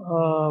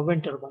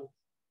wind turbines.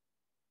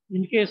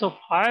 In case of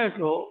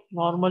hydro,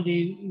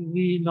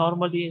 we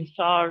normally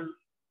install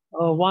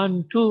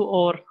one, two,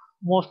 or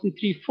mostly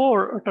three,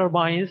 four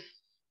turbines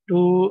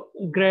to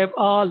grab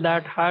all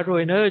that hydro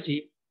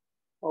energy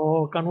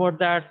or convert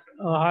that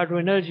hydro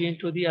energy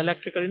into the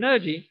electrical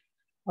energy.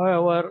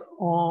 However,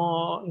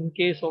 in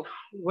case of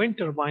wind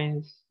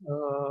turbines,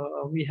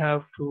 we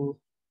have to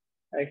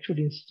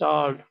actually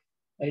install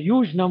a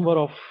huge number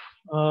of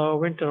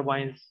wind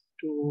turbines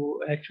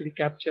to actually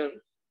capture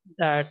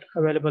that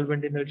available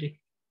wind energy.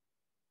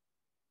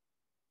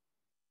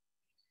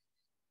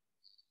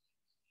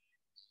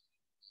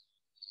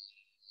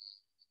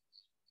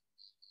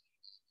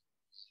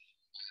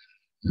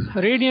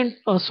 Radiant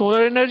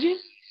solar energy,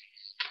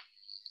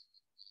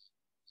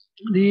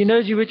 the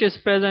energy which is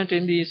present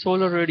in the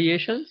solar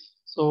radiations.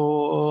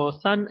 So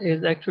sun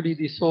is actually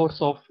the source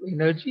of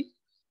energy.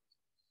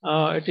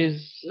 It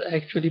is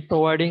actually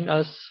providing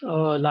us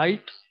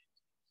light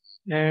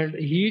and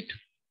heat,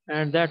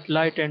 and that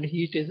light and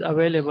heat is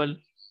available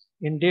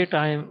in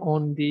daytime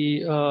on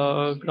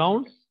the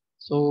ground.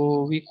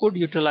 So we could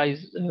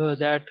utilize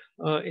that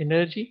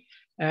energy,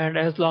 and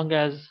as long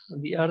as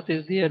the earth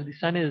is there, the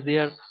sun is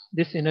there,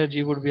 this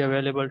energy would be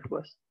available to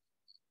us.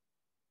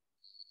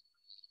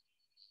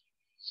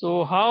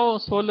 So how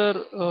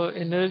solar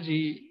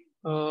energy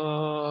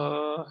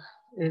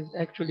is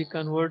actually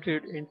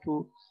converted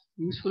into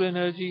useful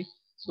energy?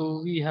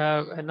 So we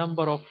have a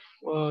number of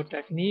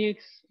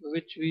techniques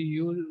which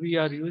we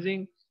are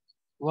using.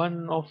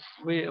 One of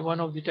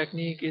the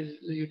technique is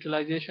the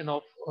utilization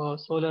of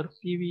solar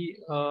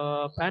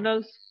PV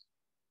panels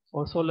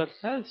or solar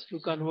cells to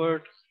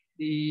convert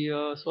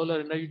the solar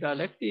energy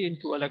directly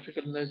into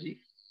electrical energy,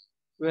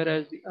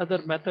 whereas the other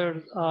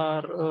methods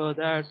are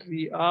that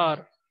we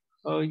are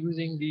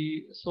using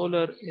the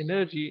solar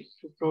energy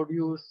to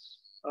produce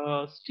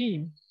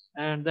steam,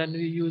 and then we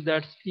use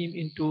that steam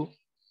into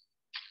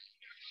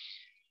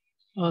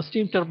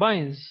steam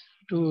turbines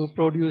to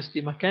produce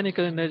the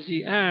mechanical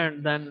energy,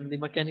 and then the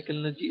mechanical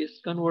energy is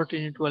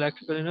converted into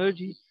electrical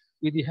energy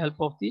with the help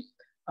of the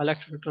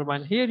electrical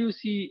turbine. Here you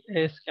see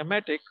a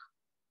schematic.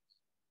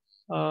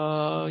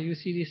 You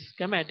see this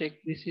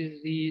schematic. This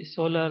is the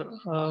solar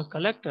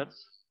collectors,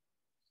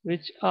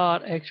 which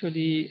are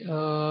actually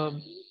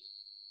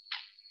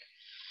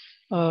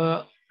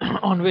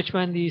on which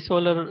when the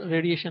solar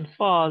radiation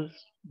falls,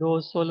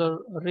 those solar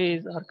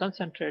rays are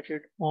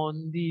concentrated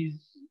on these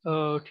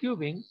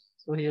tubing.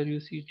 So here you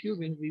see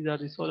tubing, these are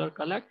the solar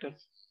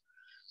collectors.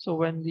 So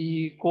when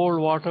the cold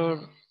water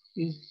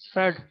is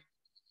fed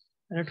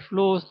and it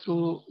flows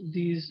through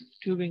these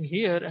tubing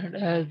here, and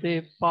as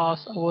they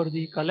pass over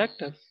the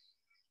collectors,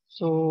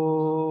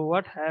 so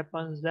what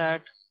happens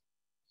that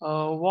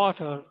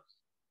water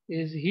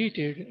is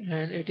heated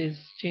and it is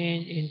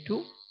changed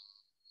into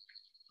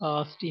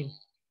steam.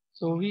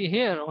 So we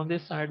here on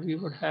this side we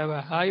would have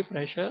a high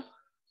pressure,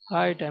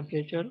 high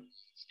temperature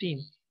steam.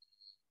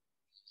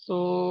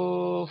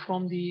 So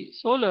from the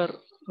solar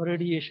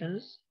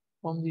radiation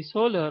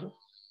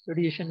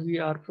we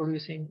are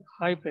producing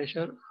high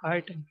pressure,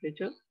 high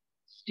temperature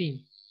steam.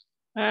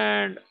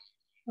 And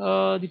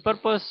the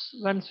purpose,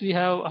 once we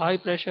have high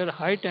pressure,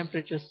 high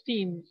temperature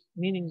steam,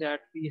 meaning that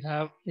we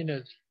have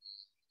energy,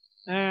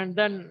 and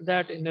then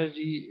that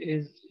energy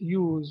is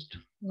used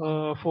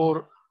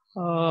for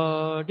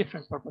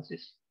different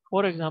purposes.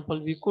 For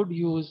example, we could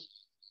use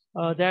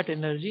that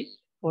energy.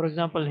 For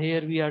example,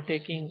 here we are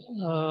taking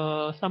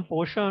some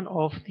portion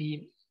of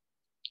the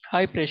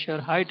high pressure,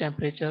 high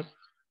temperature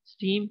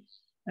steam,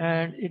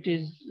 and it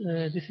is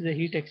this is a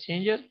heat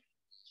exchanger.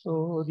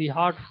 So the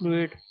hot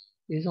fluid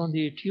is on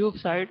the tube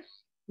side,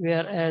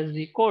 whereas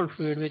the cold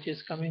fluid, which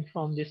is coming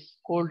from this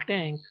cold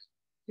tank,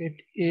 it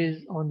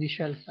is on the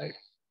shell side.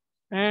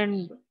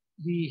 And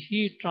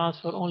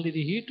only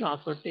the heat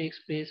transfer takes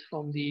place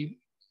from the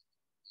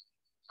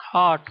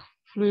hot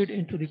fluid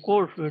into the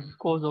cold fluid,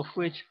 because of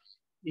which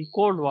the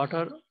cold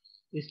water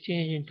is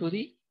changed into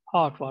the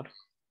hot water,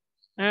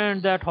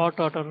 and that hot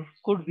water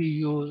could be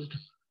used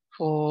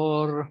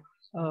for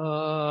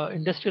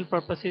industrial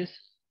purposes,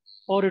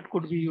 or it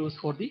could be used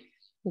for the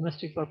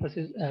domestic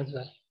purposes as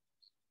well.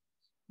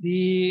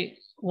 The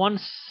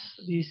once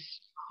this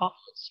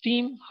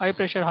steam, high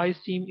pressure, high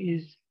steam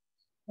is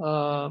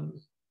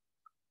um,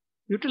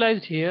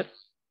 utilized here,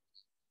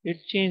 it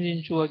changed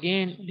into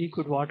again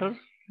liquid water,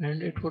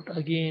 and it would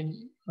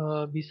again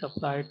be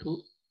supplied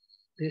to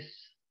this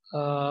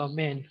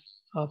main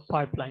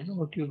pipeline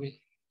or tubing.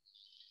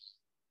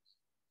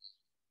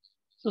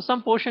 So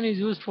some portion is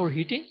used for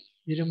heating,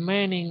 the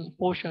remaining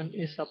portion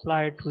is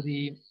supplied to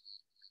the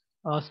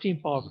steam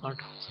power plant.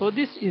 So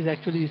this is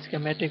actually the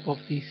schematic of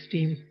the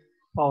steam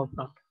power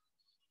plant.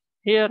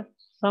 Here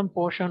some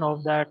portion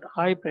of that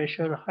high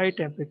pressure, high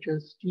temperature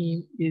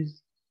steam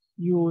is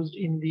used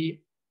in the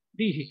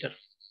reheater,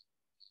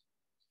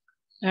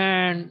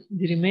 and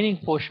the remaining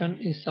portion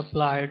is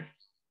supplied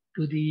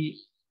to the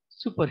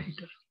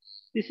superheater.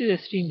 This is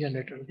a steam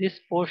generator. This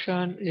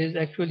portion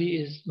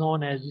is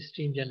known as the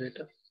steam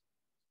generator.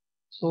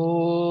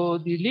 So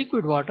the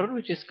liquid water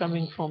which is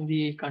coming from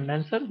the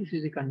condenser, this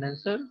is the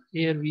condenser.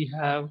 Here we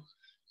have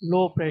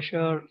low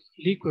pressure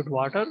liquid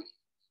water,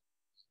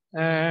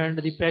 and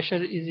the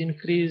pressure is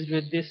increased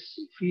with this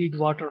feed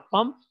water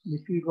pump. The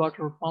feed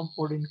water pump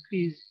would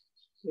increase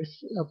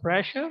its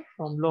pressure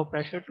from low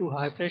pressure to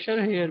high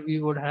pressure. Here we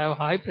would have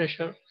high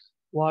pressure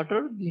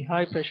water, the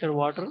high pressure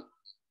water,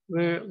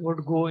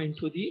 would go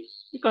into the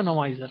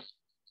economizer.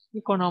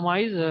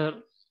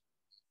 Economizer,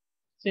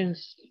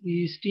 since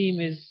the steam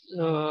is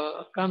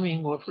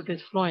coming or if it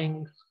is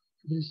flowing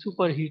to the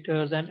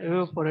superheater, then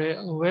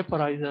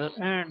vaporizer,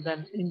 and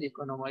then in the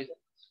economizer.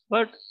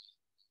 But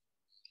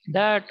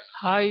that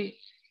high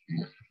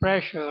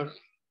pressure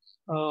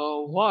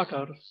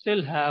water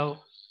still have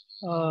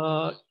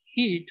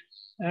heat,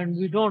 and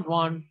we don't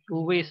want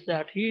to waste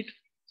that heat.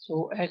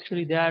 So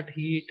actually that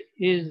heat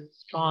is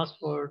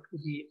transferred to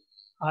the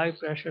high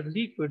pressure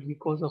liquid,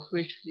 because of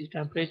which the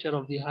temperature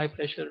of the high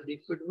pressure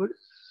liquid would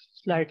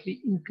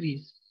slightly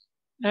increase,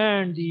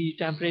 and the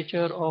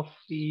temperature of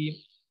the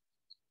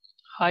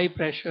high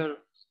pressure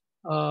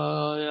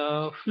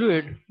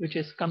fluid which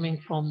is coming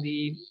from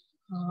the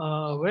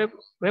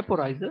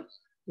vaporizer,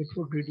 it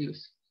would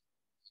reduce.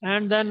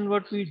 And then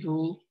what we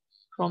do,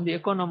 from the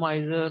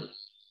economizer,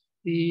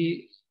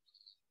 the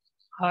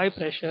high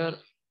pressure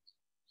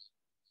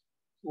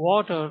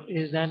water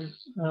is then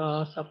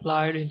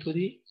supplied into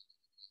the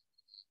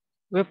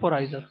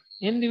vaporizer.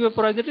 In the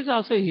vaporizer, it is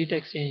also a heat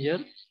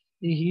exchanger.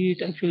 The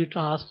heat actually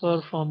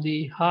transfer from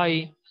the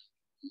high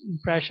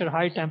pressure,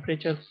 high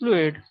temperature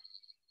fluid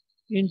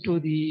into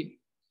the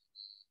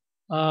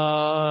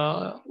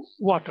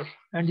water,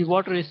 and the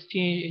water is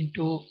changed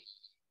into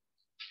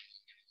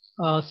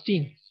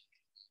steam,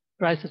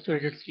 dry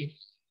saturated steam,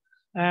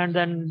 and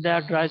then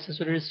that dry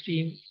saturated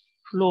steam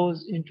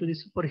flows into the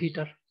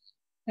superheater,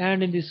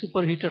 and in the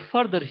superheater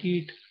further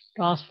heat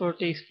transfer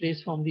takes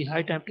place from the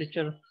high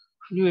temperature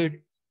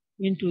fluid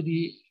into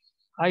the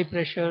high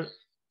pressure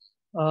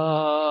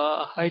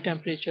high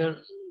temperature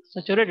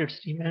saturated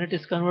steam, and it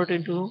is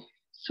converted into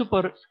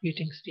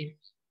superheating steam,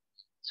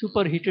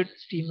 superheated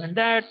steam, and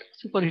that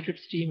superheated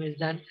steam is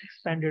then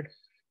expanded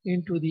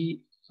into the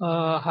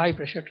high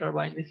pressure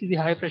turbine. This is the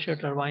high pressure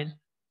turbine.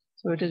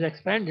 So it is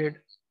expanded,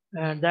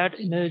 and that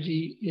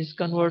energy is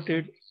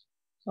converted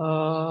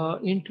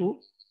into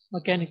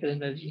mechanical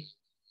energy.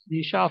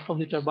 The shaft of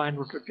the turbine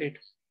would rotate.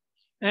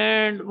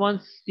 And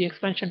once the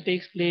expansion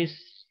takes place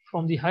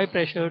from the high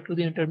pressure to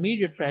the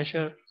intermediate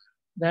pressure,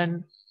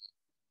 then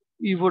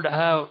we would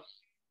have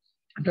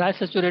dry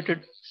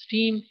saturated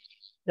steam.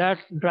 That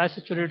dry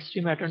saturated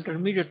steam at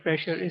intermediate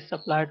pressure is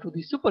supplied to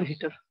the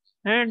superheater,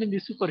 and in the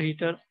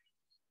superheater,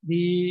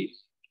 the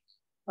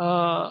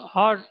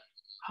hard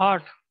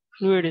hot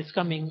fluid is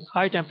coming,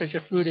 high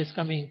temperature fluid is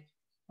coming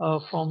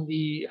from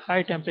the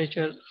high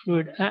temperature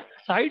fluid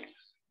side,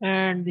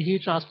 and the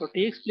heat transfer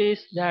takes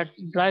place. That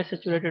dry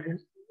saturated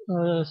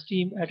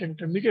steam at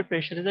intermediate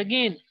pressure is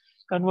again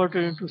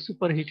converted into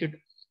superheated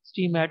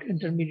steam at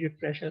intermediate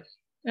pressure,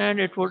 and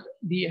it would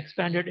be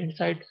expanded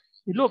inside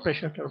the low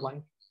pressure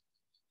turbine.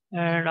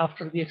 And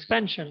after the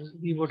expansion,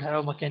 we would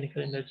have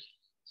mechanical energy.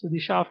 So the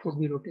shaft would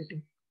be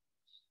rotating.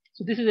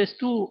 So this is a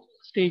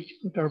two-stage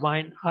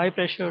turbine, high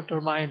pressure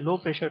turbine, low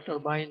pressure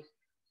turbine.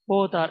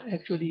 Both are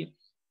actually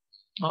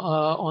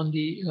on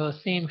the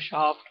same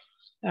shaft,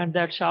 and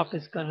that shaft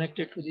is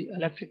connected to the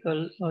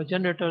electrical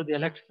generator. The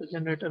electrical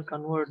generator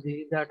converts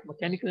that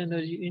mechanical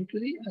energy into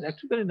the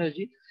electrical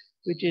energy,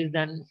 which is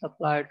then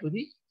supplied to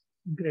the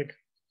grid.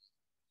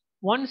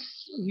 Once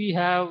we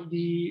have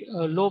the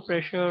low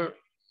pressure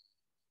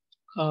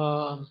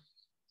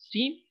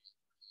steam,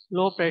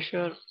 low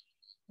pressure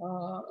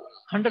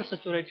under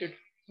saturated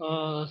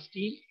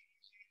steam,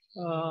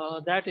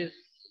 that is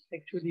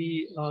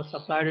actually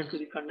supplied into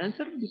the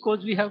condenser,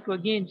 because we have to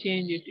again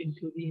change it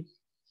into the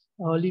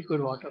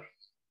liquid water.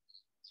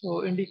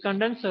 So in the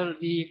condenser,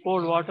 the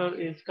cold water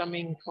is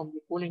coming from the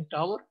cooling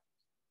tower,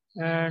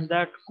 and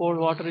that cold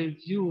water is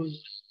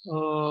used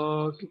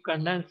to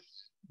condense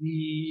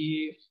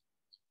the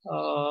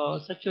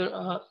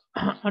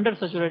under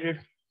saturated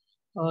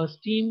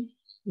steam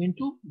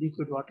into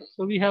liquid water.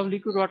 So we have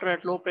liquid water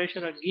at low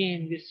pressure.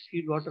 Again, this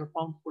feed water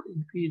pump would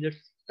increase its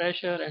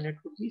pressure, and it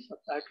would be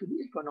supplied to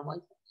the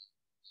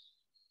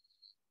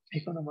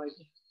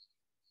economizer.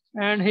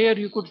 And here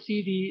you could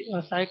see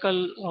the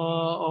cycle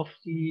of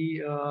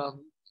the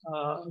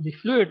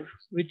fluid,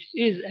 which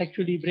is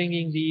actually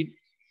bringing the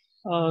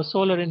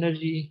solar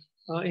energy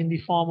in the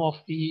form of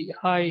the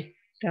high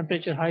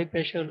temperature, high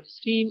pressure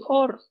steam,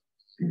 or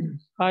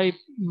high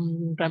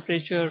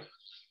temperature,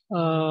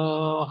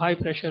 high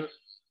pressure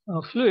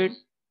fluid.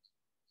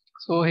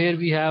 So here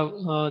we have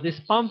this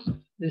pump.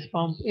 This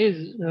pump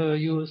is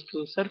used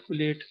to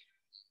circulate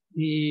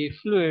the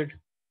fluid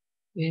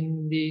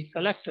in the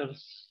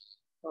collectors.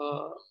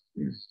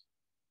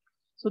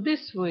 So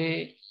this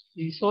way,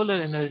 the solar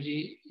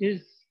energy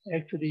is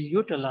actually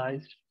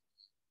utilized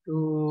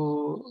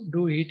to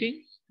do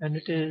heating, and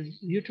it is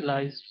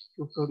utilized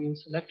to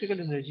produce electrical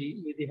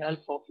energy with the help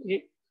of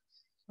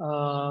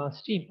a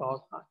steam power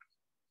plant.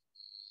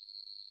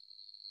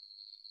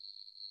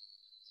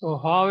 So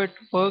how it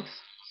works: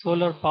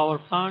 solar power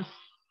plants,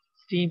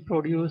 steam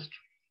produced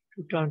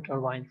to turn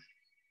turbines.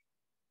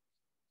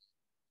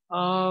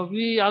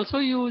 We also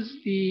use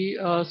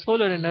the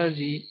solar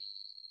energy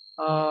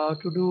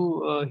to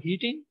do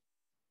heating.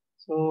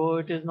 So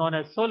it is known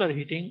as solar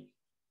heating.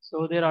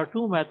 So there are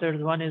two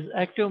methods. One is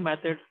active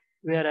method,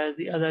 whereas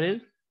the other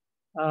is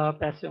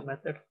passive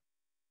method.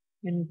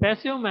 In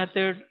passive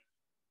method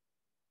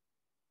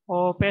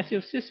or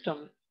passive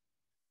system,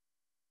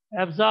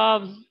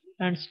 absorbs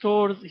and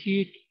stores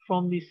heat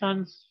from the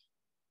sun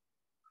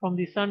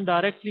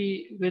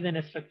directly within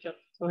a structure.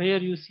 So here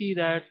you see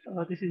that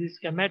this is a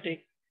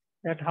schematic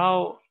that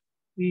how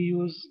we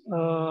use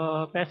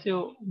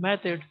passive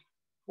method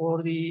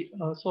for the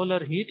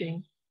solar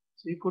heating.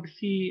 So you could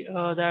see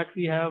that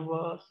we have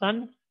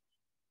sun,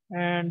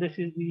 and this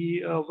is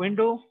the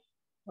window,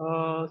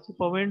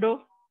 super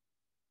window,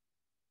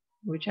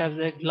 which has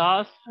a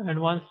glass,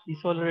 and once the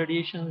solar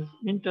radiations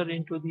enter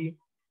into the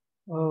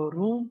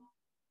room,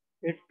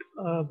 it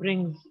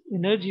brings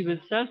energy with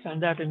itself,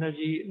 and that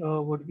energy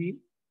would be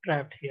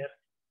trapped here.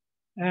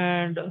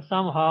 And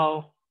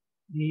somehow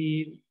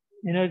the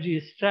energy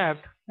is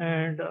trapped,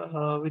 and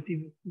with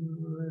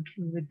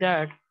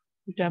that,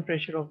 the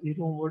temperature of the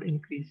room would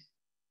increase.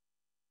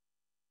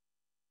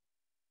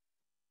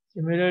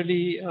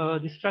 Similarly,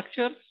 the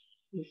structure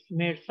is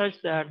made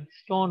such that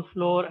stone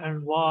floor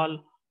and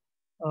wall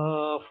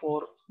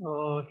for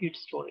heat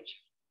storage.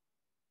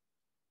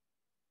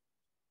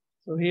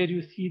 So here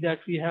you see that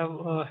we have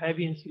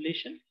heavy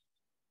insulation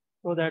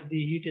so that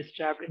the heat is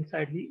trapped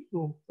inside the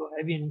room. So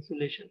heavy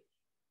insulation.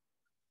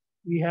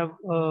 We have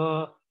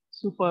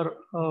super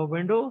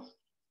windows.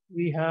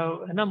 We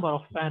have a number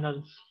of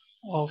panels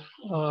of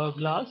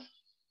glass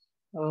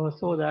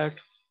so that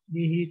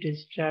the heat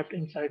is trapped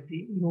inside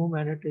the room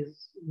and it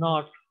is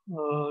not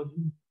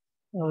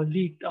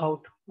leaked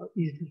out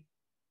easily.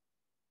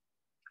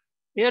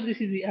 Here this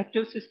is the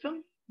active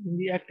system. In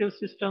the active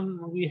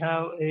system we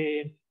have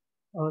a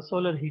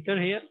solar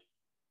heater here.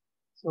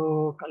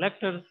 So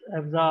collectors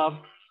absorb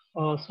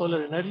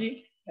solar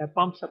energy. A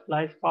pump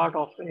supplies part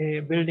of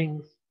a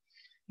building's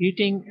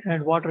heating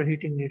and water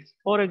heating needs.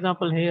 For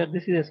example, here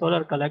this is a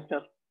solar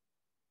collector,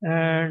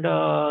 and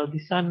the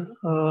sun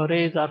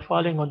rays are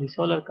falling on the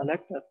solar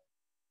collector,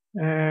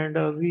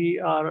 and we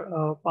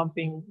are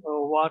pumping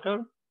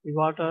water. The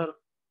water,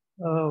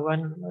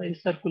 when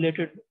is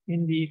circulated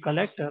in the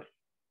collector,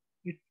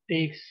 it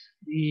takes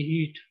the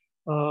heat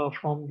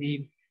from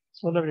the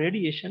solar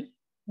radiation,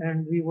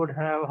 and we would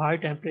have high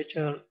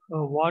temperature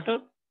water,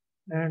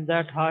 and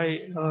that high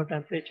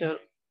temperature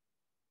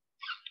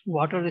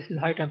water, this is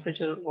high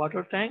temperature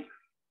water tank,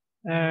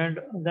 and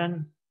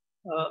then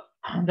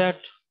that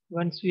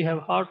once we have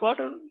hot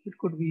water, it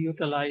could be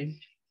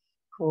utilized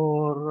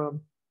for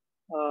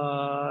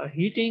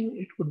heating,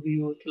 it could be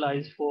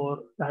utilized for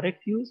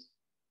direct use.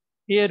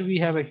 Here we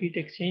have a heat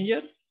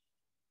exchanger.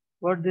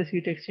 What this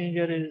heat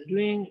exchanger is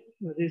doing,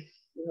 this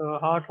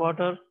hot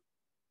water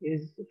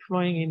is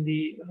flowing in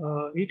the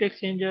heat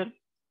exchanger.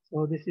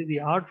 So this is the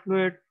hot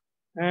fluid,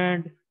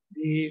 and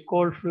the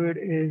cold fluid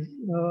is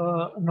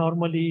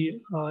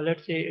normally,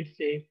 let's say it's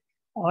a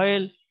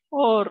oil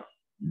or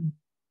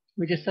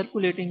which is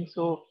circulating.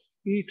 So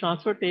heat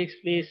transfer takes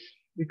place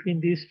between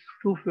these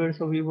two fluids.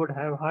 So we would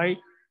have high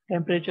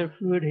temperature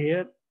fluid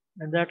here,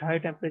 and that high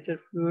temperature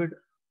fluid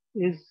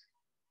is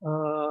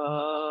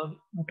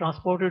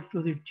transported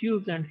to the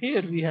tubes, and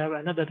here we have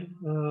another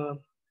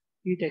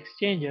heat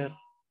exchanger,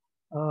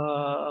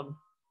 uh,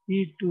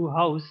 heat to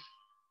house,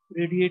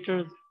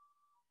 radiators,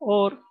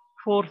 or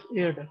force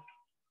air duct.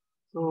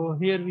 So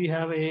here we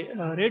have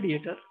a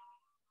radiator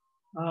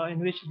in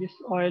which this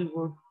oil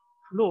would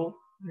flow,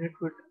 and it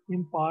would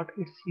impart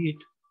its heat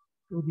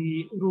to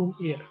the room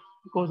air,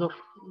 because of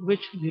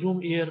which the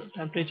room air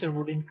temperature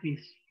would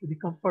increase to the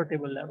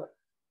comfortable level.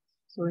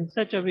 So in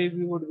such a way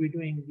we would be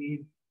doing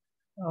the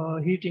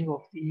heating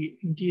of the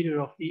interior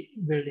of the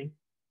building.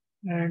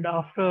 And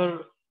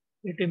after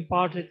it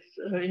imparts its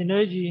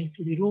energy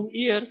into the room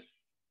air,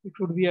 it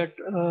would be at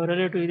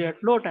relatively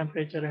at low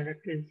temperature, and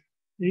it is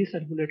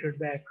recirculated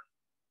back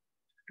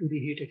to the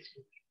heat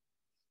exchanger.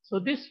 So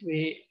this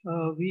way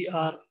we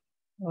are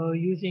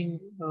utilizing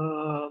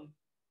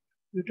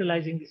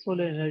the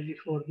solar energy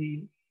for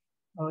the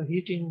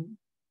heating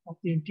of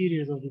the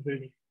interiors of the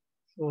building.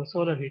 So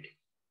solar heating.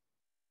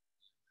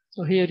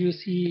 So here you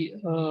see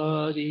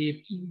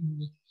the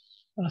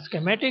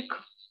schematic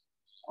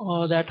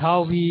that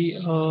how we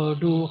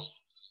do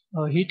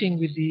heating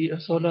with the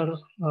solar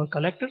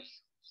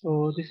collectors.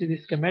 So this is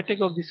the schematic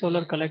of the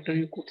solar collector.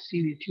 You could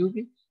see the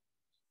tubing,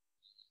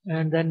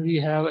 and then we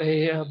have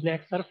a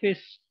black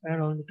surface,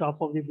 and on the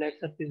top of the black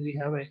surface we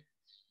have a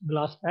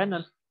glass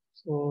panel.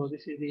 So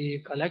this is the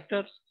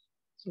collector.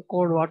 So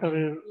cold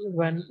water,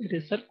 when it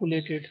is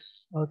circulated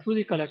through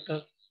the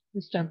collector,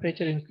 its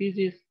temperature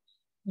increases,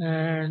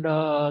 and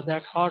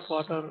that hot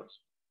water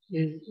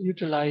is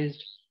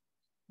utilized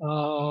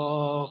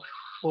for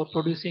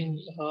producing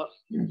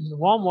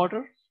warm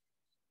water,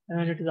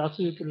 and it is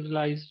also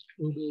utilized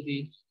to do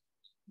the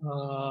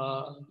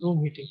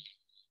room heating.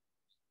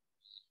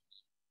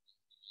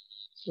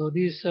 So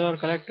these are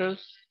collectors.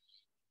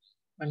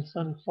 When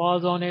sun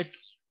falls on it,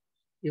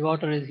 the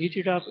water is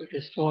heated up, it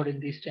is stored in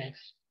these tanks,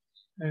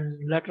 and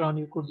later on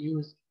you could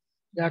use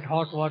that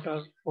hot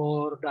water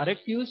for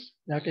direct use,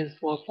 that is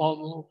for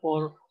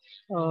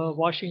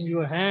washing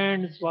your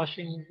hands,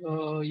 washing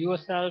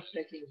yourself,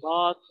 taking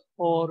bath,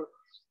 or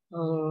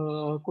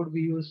could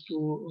be used to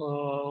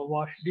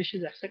wash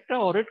dishes, etc.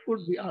 Or it could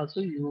be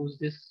also used,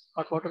 this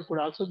hot water could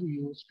also be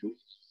used to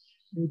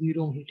do the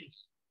room heating.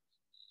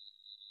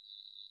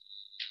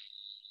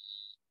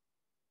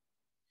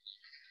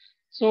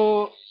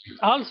 So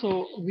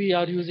also we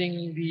are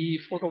using the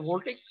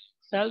photovoltaic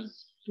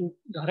cells to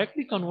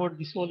directly convert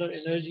the solar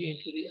energy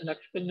into the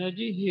electrical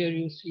energy. Here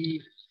you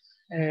see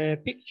a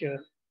picture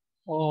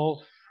of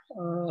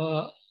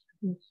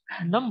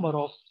a number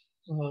of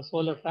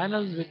solar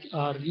panels which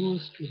are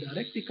used to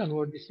directly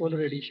convert the solar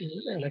radiation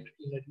into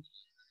electrical energy.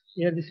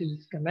 Here this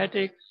is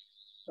schematic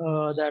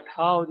that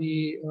how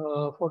the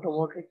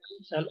photovoltaic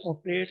cell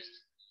operates.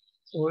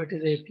 So it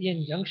is a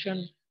PN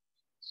junction.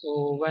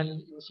 So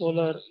when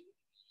solar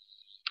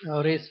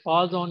rays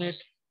falls on it,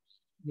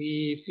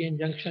 the PN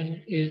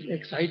junction is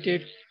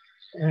excited,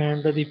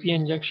 and the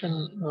PN junction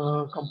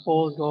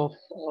composed of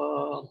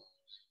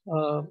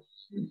uh,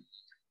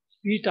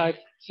 P-type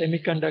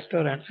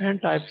semiconductor and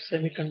N-type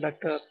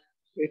semiconductor.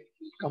 It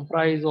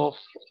comprise of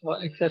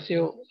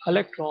excessive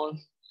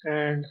electrons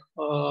and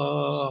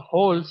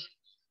holes.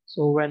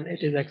 So when it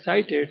is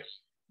excited,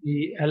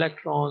 the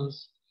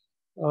electrons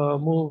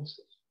moves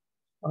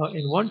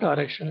in one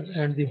direction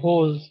and the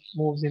holes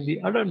moves in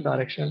the other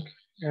direction.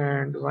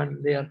 And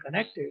when they are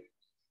connected,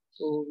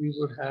 so we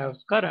would have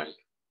current,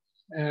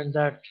 and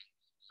that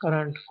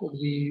current could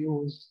be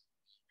used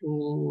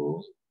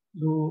to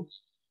do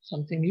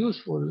something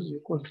useful.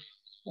 You could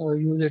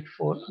use it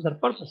for other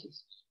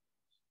purposes.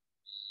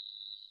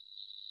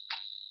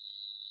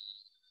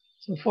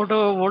 So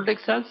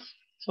photovoltaic cells,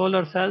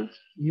 solar cells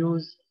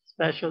use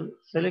special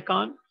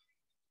silicon.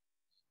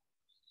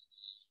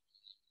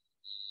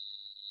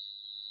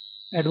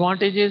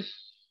 Advantages: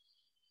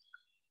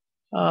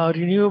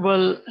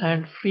 renewable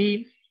and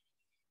free.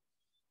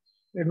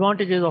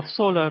 Advantages of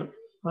solar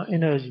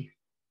energy: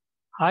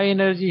 high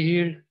energy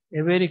yield,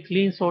 a very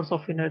clean source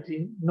of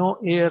energy, no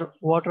air,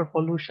 water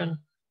pollution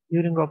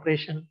during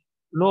operation,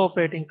 low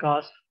operating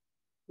cost,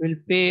 will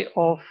pay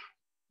off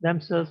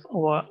themselves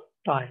over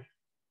time.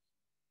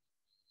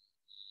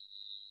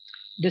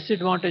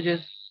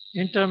 Disadvantages: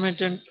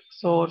 intermittent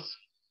source,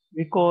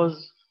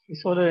 because the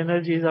solar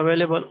energy is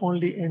available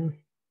only in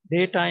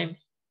daytime,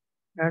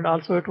 and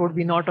also it would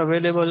be not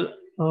available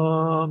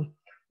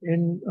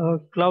in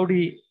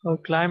cloudy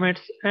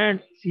climates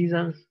and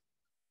seasons.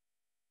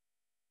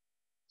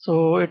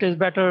 So it is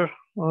better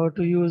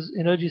to use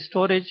energy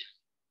storage.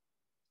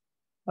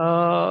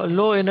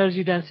 Low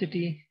energy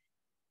density.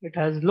 It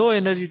has low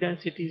energy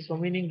density, so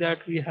meaning that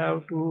we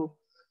have to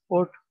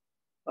put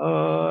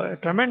a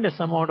tremendous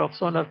amount of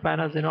solar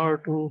panels in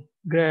order to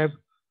grab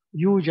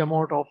huge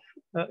amount of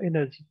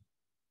energy.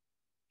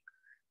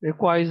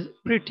 Requires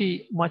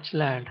pretty much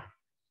land.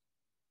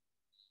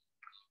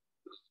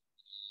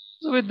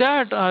 So with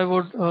that, I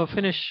would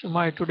finish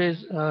my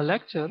today's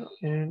lecture,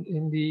 and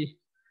in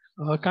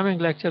the coming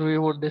lecture, we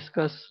would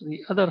discuss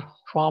the other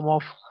form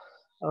of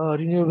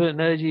renewable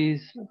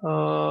energies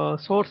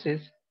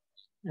sources,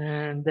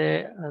 and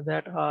they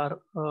that are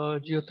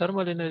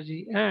geothermal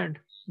energy and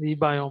the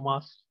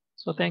biomass.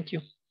 So thank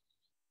you.